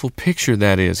beautiful picture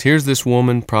that is. Here's this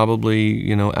woman, probably,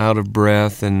 out of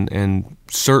breath and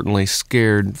certainly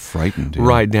scared, frightened,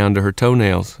 right down to her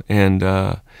toenails. And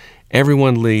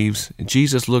everyone leaves.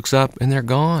 Jesus looks up, and they're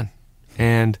gone.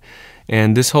 And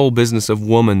this whole business of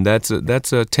woman, that's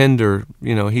a tender.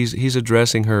 He's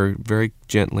addressing her very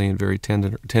gently and very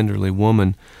tenderly.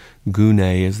 Woman,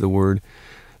 gune is the word.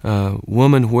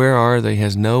 Woman, where are they?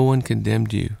 Has no one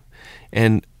condemned you?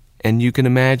 And you can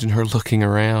imagine her looking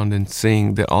around and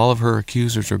seeing that all of her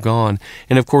accusers are gone.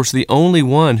 And of course, the only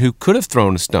one who could have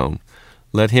thrown a stone,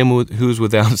 let him who's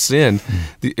without sin,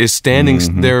 is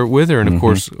standing there with her. And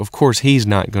of course, he's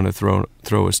not going to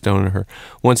throw a stone at her.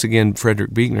 Once again,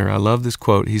 Frederick Buechner, I love this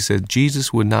quote. He said,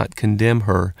 "Jesus would not condemn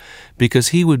her because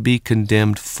he would be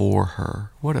condemned for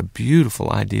her." What a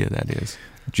beautiful idea that is.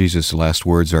 Jesus' last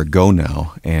words are, "Go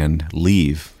now and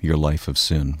leave your life of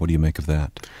sin." What do you make of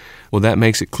that? Well, that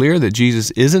makes it clear that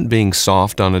Jesus isn't being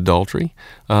soft on adultery.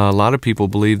 A lot of people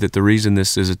believe that the reason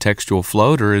this is a textual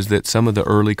floater is that some of the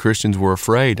early Christians were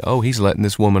afraid, he's letting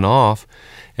this woman off.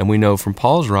 And we know from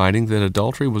Paul's writing that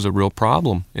adultery was a real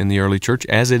problem in the early church,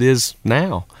 as it is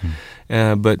now.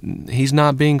 But he's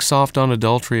not being soft on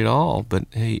adultery at all, but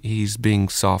he's being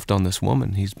soft on this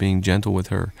woman. He's being gentle with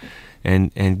her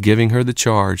and giving her the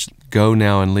charge, "Go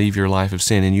now and leave your life of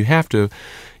sin." And you have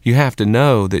to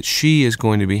know that she is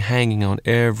going to be hanging on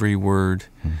every word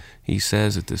he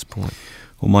says at this point.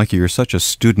 Well, Mikey, you're such a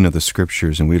student of the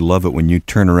Scriptures, and we love it when you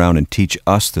turn around and teach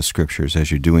us the Scriptures as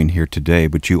you're doing here today,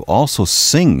 but you also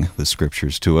sing the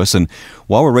Scriptures to us. And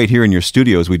while we're right here in your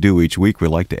studio, as we do each week, we'd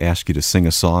like to ask you to sing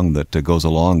a song that goes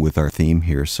along with our theme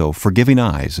here. So "Forgiving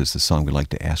Eyes" is the song we'd like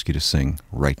to ask you to sing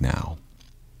right now.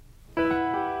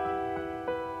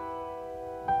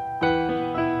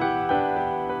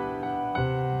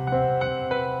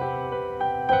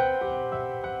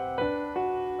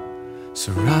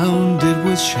 Surrounded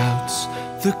with shouts,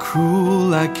 the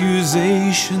cruel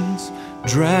accusations,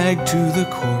 dragged to the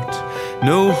court,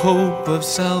 no hope of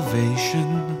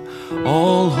salvation.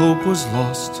 all hope was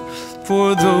lost.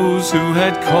 For those who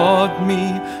had caught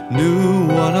me knew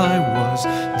what I was.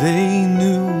 They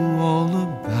knew all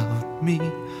about me.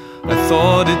 I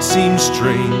thought it seemed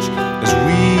strange as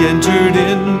we entered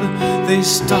in. They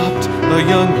stopped a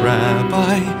young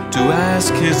rabbi to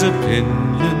ask his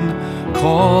opinion.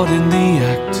 Caught in the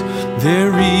act,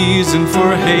 their reason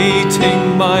for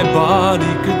hating my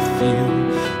body could feel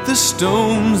the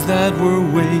stones that were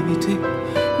waiting.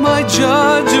 My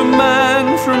judge, a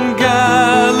man from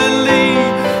Galilee,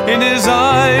 in his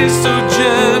eyes so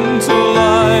gentle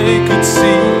I could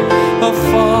see a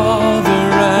father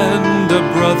and a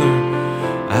brother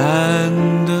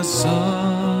and a son.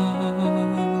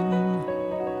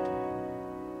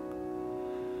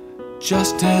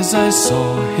 Just as I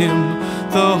saw him,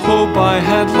 the hope I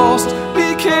had lost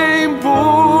became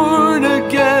born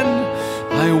again.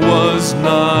 I was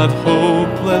not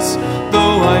hopeless,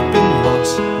 though I'd been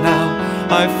lost. Now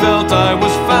I felt I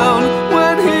was found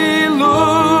when he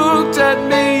looked at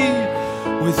me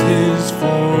with his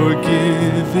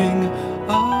forgiving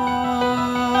eyes.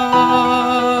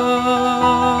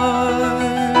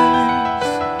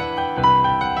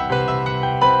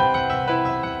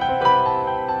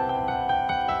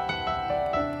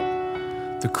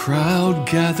 The crowd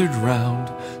gathered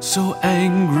round, so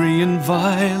angry and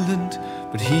violent,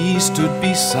 but he stood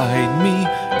beside me,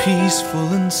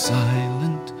 peaceful and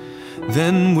silent.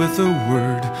 Then with a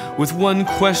word, with one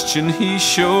question, he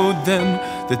showed them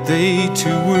that they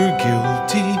too were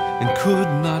guilty and could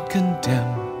not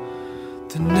condemn.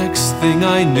 The next thing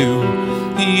I knew,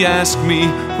 he asked me,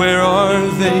 "Where are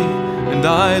they?" And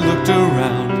I looked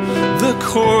around. The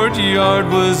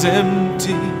courtyard was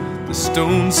empty, the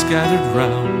stones scattered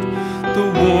round. The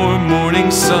warm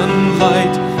morning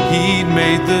sunlight, he'd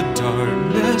made the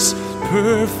darkness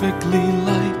perfectly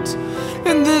light.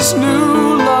 In this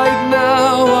new light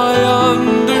now I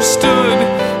understood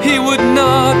he would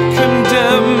not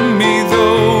condemn me,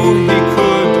 though he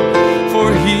could, for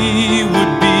he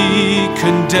would be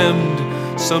condemned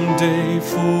someday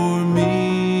for me.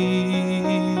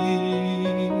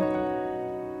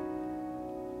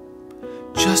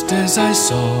 Just as I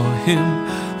saw him,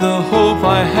 the hope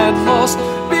I had lost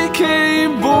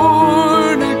became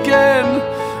born again.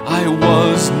 I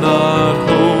was not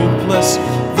hopeless,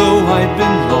 though I'd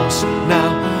been lost.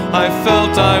 Now I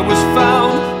felt I was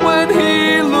found when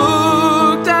he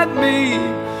looked at me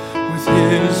with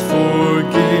his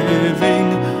forgiving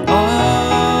eyes.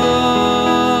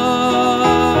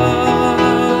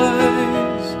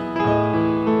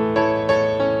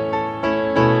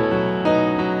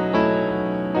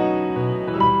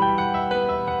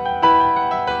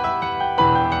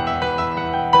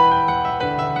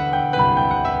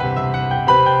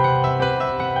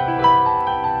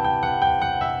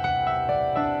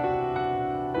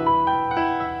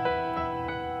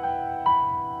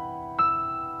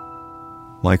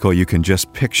 Michael, you can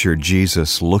just picture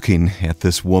Jesus looking at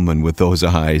this woman with those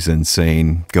eyes and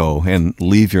saying, "Go and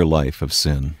leave your life of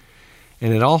sin."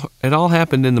 And it all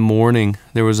happened in the morning.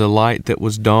 There was a light that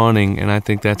was dawning, and I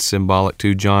think that's symbolic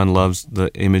too. John loves the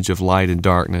image of light and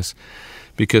darkness,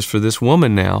 because for this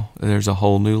woman now, there's a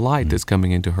whole new light that's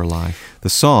coming into her life. The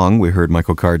song we heard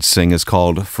Michael Card sing is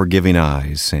called Forgiving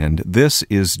Eyes, and this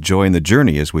is Joy in the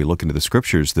Journey as we look into the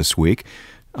Scriptures this week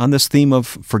on this theme of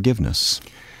forgiveness.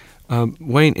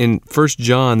 Wayne, in 1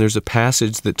 John, there's a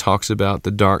passage that talks about the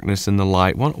darkness and the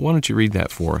light. Why don't you read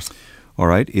that for us? All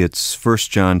right, it's 1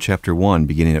 John chapter 1,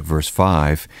 beginning at verse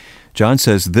 5. John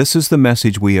says, "This is the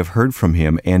message we have heard from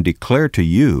him and declare to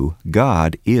you,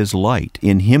 God is light.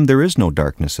 In him there is no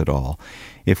darkness at all.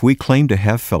 If we claim to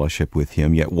have fellowship with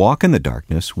him, yet walk in the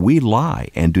darkness, we lie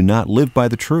and do not live by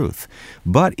the truth.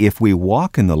 But if we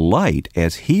walk in the light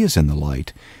as he is in the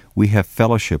light, we have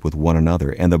fellowship with one another,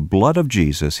 and the blood of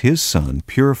Jesus, his Son,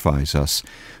 purifies us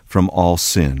from all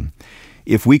sin.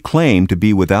 If we claim to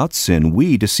be without sin,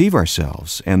 we deceive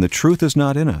ourselves, and the truth is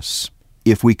not in us.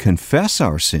 If we confess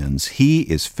our sins, he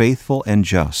is faithful and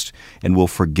just, and will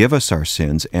forgive us our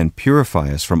sins and purify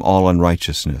us from all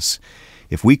unrighteousness.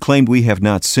 If we claim we have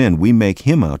not sinned, we make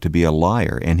him out to be a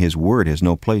liar, and his word has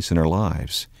no place in our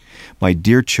lives. My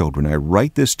dear children, I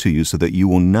write this to you so that you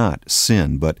will not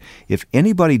sin. But if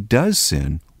anybody does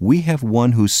sin, we have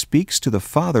one who speaks to the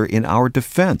Father in our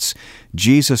defense,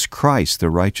 Jesus Christ, the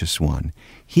righteous one.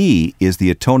 He is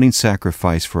the atoning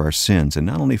sacrifice for our sins, and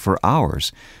not only for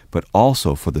ours, but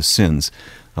also for the sins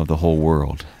of the whole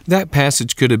world. That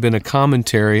passage could have been a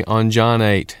commentary on John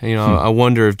 8. I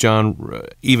wonder if John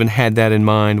even had that in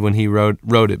mind when he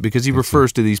wrote it, because he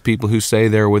refers to these people who say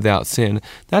they're without sin.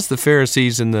 That's the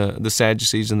Pharisees and the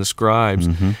Sadducees and the scribes,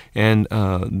 and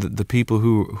the people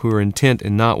who are intent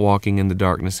in not walking in the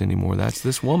darkness anymore. That's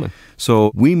this woman.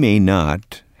 So we may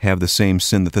not have the same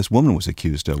sin that this woman was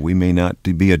accused of. We may not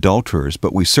be adulterers,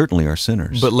 but we certainly are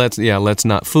sinners. But let's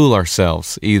not fool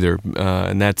ourselves either,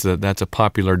 and that's a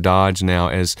popular dodge now.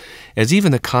 As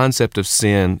even the concept of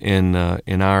sin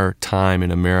in our time in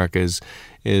America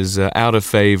is out of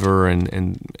favor,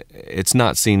 and it's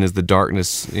not seen as the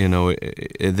darkness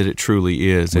that it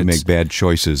truly is. We make bad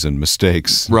choices and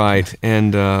mistakes, right?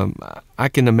 And I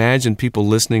can imagine people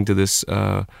listening to this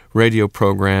radio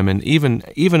program, and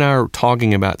even our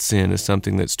talking about sin is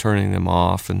something that's turning them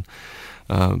off, and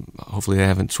hopefully they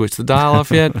haven't switched the dial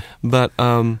off yet. But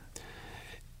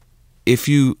if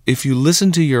you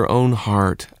listen to your own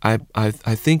heart, I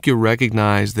think you'll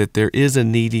recognize that there is a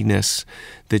neediness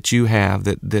that you have,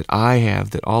 that I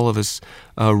have, that all of us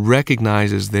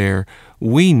recognizes there.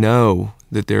 We know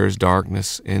that there is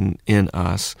darkness in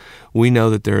us. We know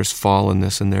that there is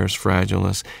fallenness and there is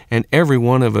fragileness. And every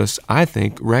one of us, I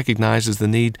think, recognizes the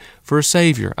need for a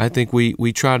Savior. I think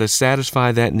we try to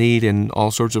satisfy that need in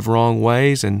all sorts of wrong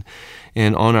ways and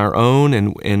on our own.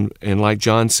 And like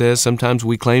John says, sometimes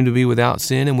we claim to be without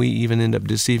sin and we even end up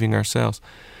deceiving ourselves.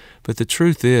 But the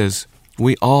truth is,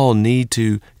 we all need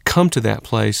to come to that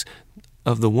place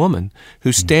of the woman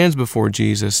who stands before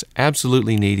Jesus,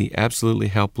 absolutely needy, absolutely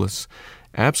helpless,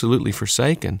 absolutely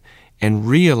forsaken, and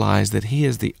realize that He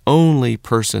is the only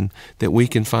person that we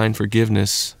can find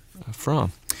forgiveness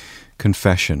from.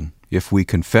 Confession. If we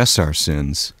confess our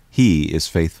sins, He is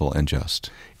faithful and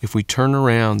just. If we turn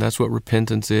around, that's what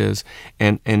repentance is.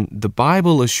 And the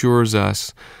Bible assures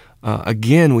us,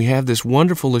 again, we have this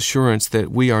wonderful assurance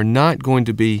that we are not going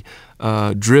to be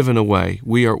driven away.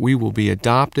 We will be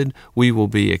adopted. We will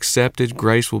be accepted.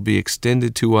 Grace will be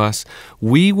extended to us.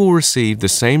 We will receive the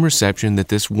same reception that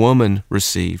this woman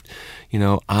received.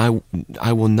 I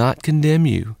will not condemn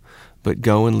you, but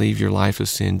go and leave your life of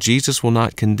sin. Jesus will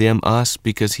not condemn us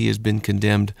because He has been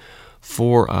condemned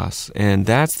for us. And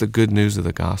that's the good news of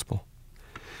the gospel.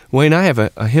 Wayne, I have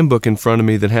a hymn book in front of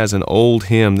me that has an old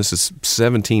hymn. This is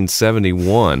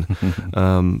 1771,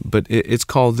 but it's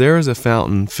called "There is a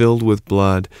Fountain Filled with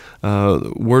Blood."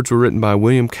 Words were written by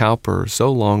William Cowper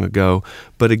so long ago,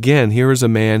 but again, here is a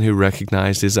man who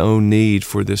recognized his own need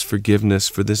for this forgiveness,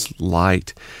 for this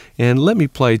light. And let me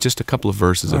play just a couple of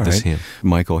verses of this hymn.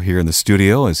 Michael here in the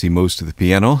studio as he moves to the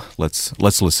piano.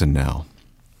 Let's listen now.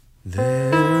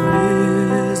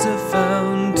 There is a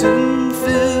fountain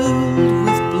filled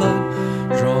with blood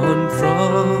drawn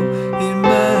from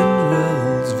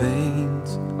Emmanuel's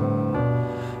veins,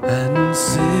 and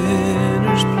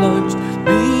sinners plunged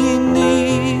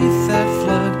beneath that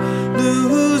flood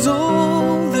lose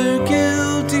all their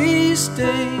guilty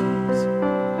stains,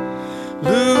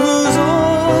 lose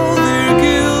all their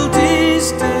guilty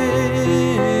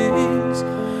stains,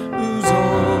 lose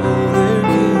all their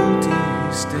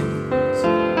guilty stains.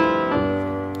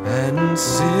 And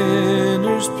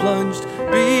sinners plunged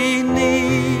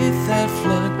beneath that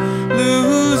flood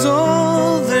lose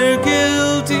all their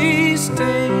guilty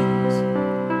stains.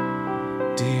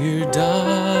 Dear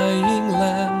dying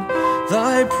Lamb,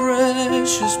 thy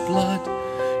precious blood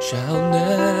shall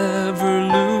never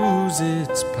lose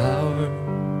its power,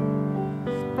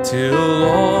 till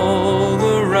all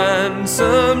the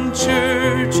ransomed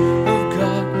church of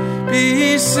God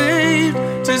be saved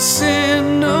to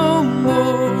sin no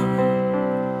more.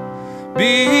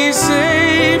 Be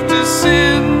saved to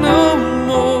sin no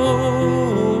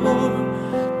more.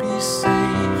 Be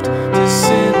saved to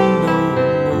sin no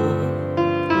more.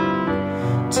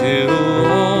 Till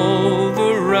all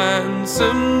the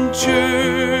ransomed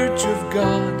church of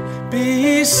God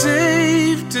be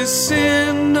saved to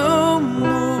sin no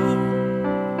more.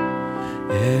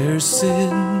 Ere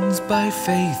sins by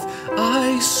faith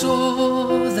I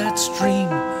saw that stream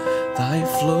thy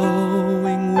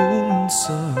flowing wounds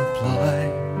supply.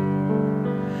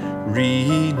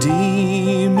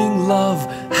 Redeeming love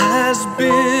has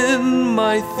been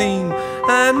my theme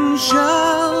and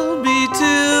shall be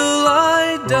till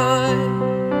I die,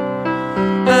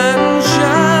 and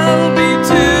shall be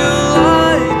till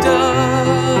I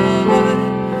die,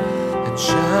 and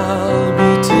shall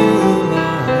be till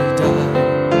I die.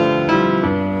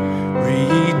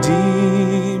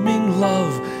 Redeeming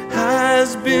love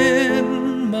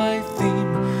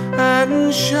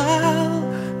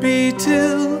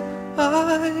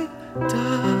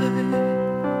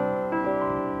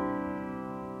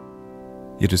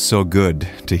It is so good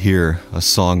to hear a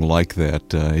song like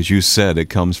that. As you said, it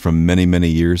comes from many, many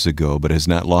years ago, but has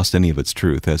not lost any of its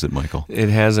truth, has it, Michael? It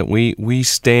hasn't. We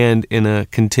stand in a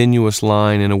continuous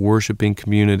line in a worshiping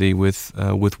community with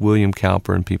William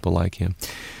Cowper and people like him.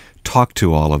 Talk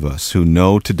to all of us who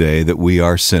know today that we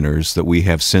are sinners, that we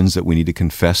have sins that we need to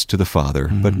confess to the Father,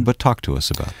 but talk to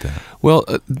us about that. Well,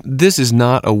 this is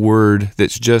not a word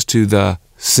that's just to the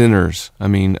sinners. I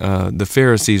mean, the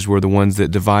Pharisees were the ones that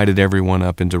divided everyone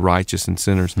up into righteous and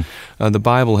sinners. The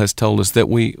Bible has told us that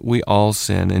we all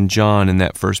sin, and John in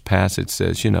that first passage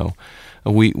says,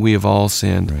 we have all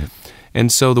sinned. Right. And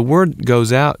so the word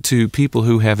goes out to people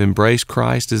who have embraced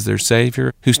Christ as their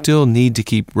Savior, who still need to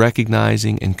keep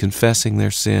recognizing and confessing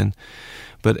their sin,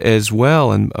 but as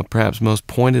well, and perhaps most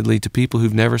pointedly, to people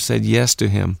who've never said yes to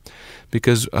Him.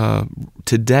 Because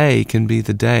today can be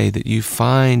the day that you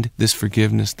find this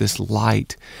forgiveness, this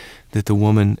light that the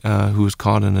woman who was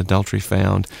caught in adultery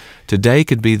found. Today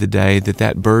could be the day that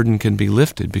that burden can be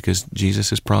lifted because Jesus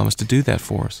has promised to do that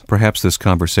for us. Perhaps this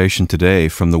conversation today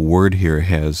from the Word here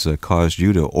has caused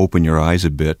you to open your eyes a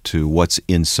bit to what's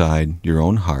inside your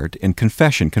own heart. And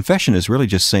confession is really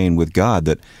just saying with God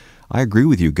that, I agree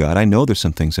with you, God. I know there's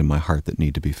some things in my heart that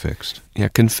need to be fixed. Yeah,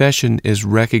 confession is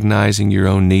recognizing your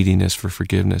own neediness for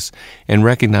forgiveness and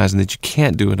recognizing that you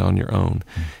can't do it on your own.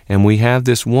 And we have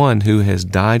this one who has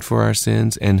died for our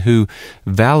sins and who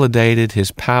validated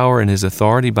His power and His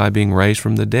authority by being raised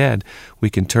from the dead. We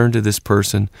can turn to this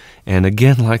person, and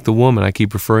again, like the woman, I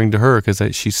keep referring to her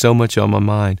because she's so much on my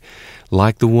mind.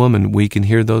 Like the woman, we can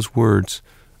hear those words,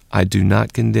 I do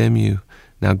not condemn you.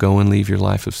 Now go and leave your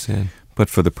life of sin. But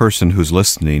for the person who's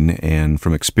listening, and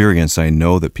from experience, I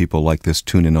know that people like this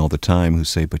tune in all the time who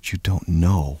say, but you don't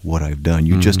know what I've done.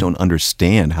 You just don't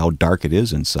understand how dark it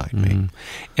is inside me.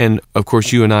 And, of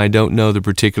course, you and I don't know the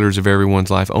particulars of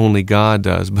everyone's life. Only God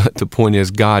does. But the point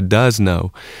is, God does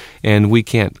know. And we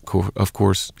can't, of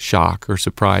course, shock or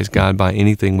surprise God by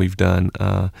anything we've done.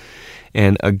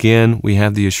 And again, we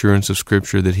have the assurance of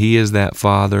Scripture that He is that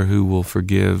Father who will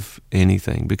forgive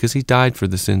anything because He died for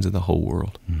the sins of the whole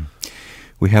world.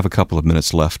 We have a couple of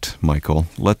minutes left, Michael.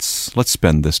 Let's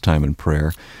spend this time in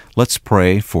prayer. Let's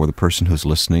pray for the person who's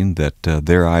listening that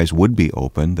their eyes would be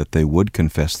open, that they would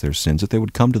confess their sins, that they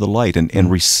would come to the light and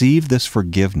receive this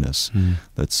forgiveness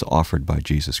that's offered by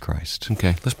Jesus Christ.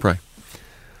 Okay, let's pray.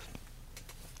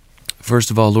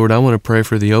 First of all, Lord, I want to pray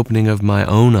for the opening of my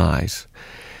own eyes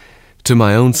to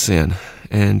my own sin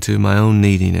and to my own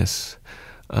neediness.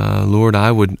 Lord,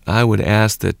 I would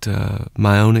ask that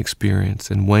my own experience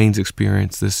and Wayne's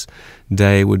experience this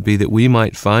day would be that we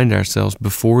might find ourselves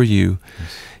before You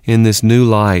in this new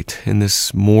light, in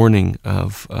this morning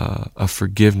of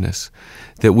forgiveness,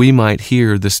 that we might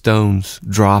hear the stones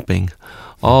dropping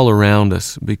all around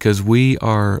us because we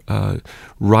are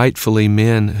rightfully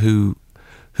men who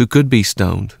could be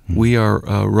stoned. We are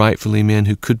rightfully men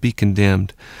who could be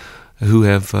condemned, who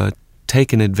have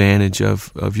taken advantage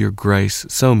of Your grace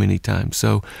so many times.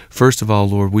 So first of all,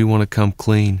 Lord, we want to come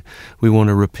clean. We want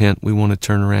to repent. We want to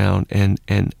turn around and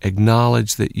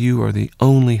acknowledge that You are the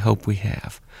only hope we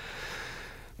have.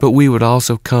 But we would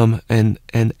also come and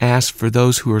ask for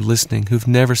those who are listening who've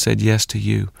never said yes to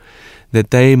You,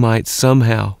 that they might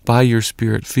somehow, by Your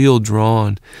Spirit, feel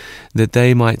drawn, that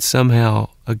they might somehow,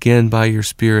 again, by Your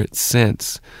Spirit,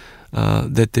 sense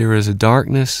that there is a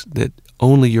darkness that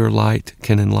only Your light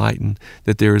can enlighten,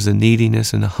 that there is a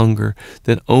neediness and a hunger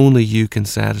that only You can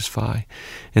satisfy,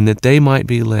 and that they might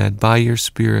be led by Your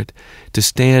Spirit to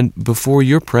stand before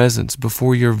Your presence,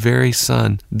 before Your very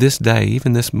Son, this day,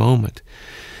 even this moment,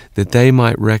 that they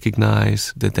might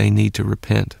recognize that they need to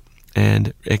repent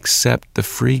and accept the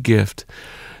free gift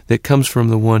that comes from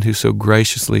the one who so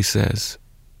graciously says,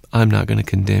 I'm not going to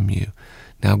condemn you.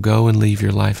 Now go and leave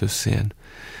your life of sin.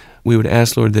 We would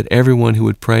ask, Lord, that everyone who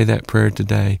would pray that prayer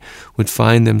today would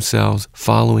find themselves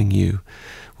following You,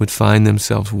 would find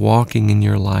themselves walking in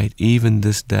Your light even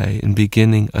this day and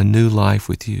beginning a new life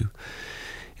with You.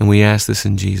 And we ask this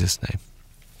in Jesus' name.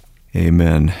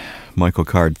 Amen. Michael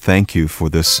Card, thank you for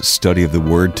this study of the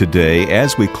Word today.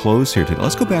 As we close here today,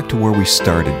 let's go back to where we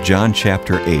started, John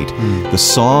chapter 8. The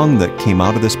song that came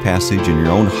out of this passage in your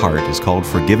own heart is called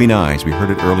Forgiving Eyes. We heard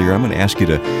it earlier. I'm going to ask you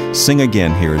to sing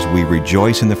again here as we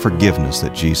rejoice in the forgiveness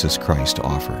that Jesus Christ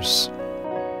offers.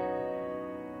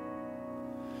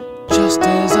 Just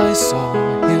as I saw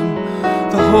Him,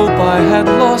 the hope I had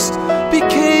lost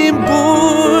became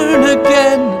born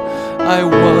again. I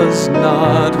was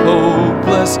not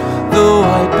hopeless, though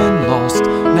I'd been lost.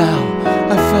 Now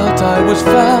I felt I was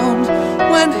found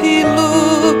when He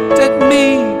looked at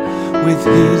me with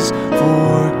His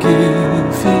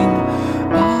forgiving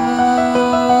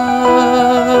eyes.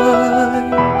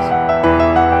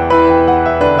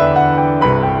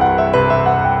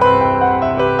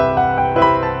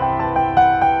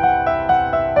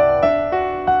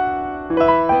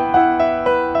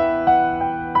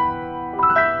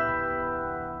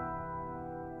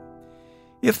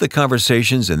 If the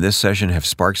conversations in this session have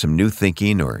sparked some new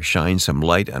thinking or shined some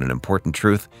light on an important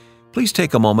truth, please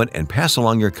take a moment and pass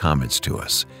along your comments to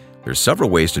us. There's several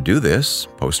ways to do this.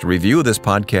 Post a review of this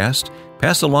podcast,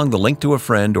 pass along the link to a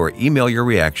friend, or email your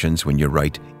reactions when you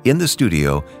write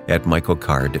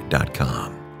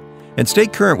inthestudio@michaelcard.com. And stay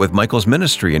current with Michael's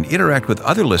ministry and interact with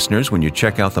other listeners when you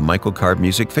check out the Michael Card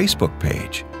Music Facebook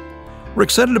page. We're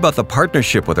excited about the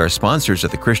partnership with our sponsors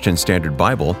at the Christian Standard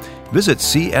Bible. Visit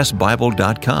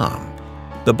csbible.com.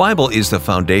 The Bible is the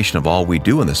foundation of all we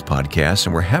do in this podcast,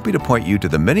 and we're happy to point you to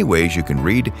the many ways you can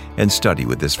read and study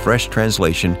with this fresh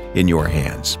translation in your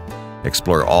hands.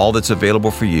 Explore all that's available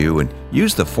for you and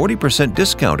use the 40%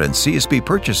 discount on CSB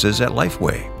purchases at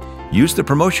Lifeway. Use the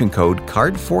promotion code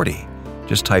CARD40.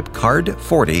 Just type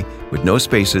CARD40 with no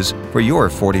spaces for your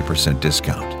 40%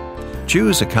 discount.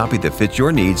 Choose a copy that fits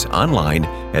your needs online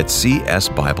at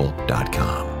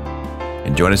csbible.com.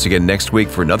 And join us again next week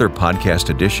for another podcast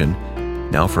edition.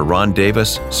 Now for Ron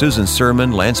Davis, Susan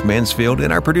Sermon, Lance Mansfield,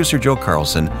 and our producer Joe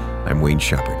Carlson, I'm Wayne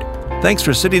Shepherd. Thanks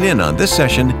for sitting in on this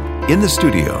session in the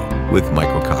studio with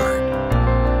Michael Card.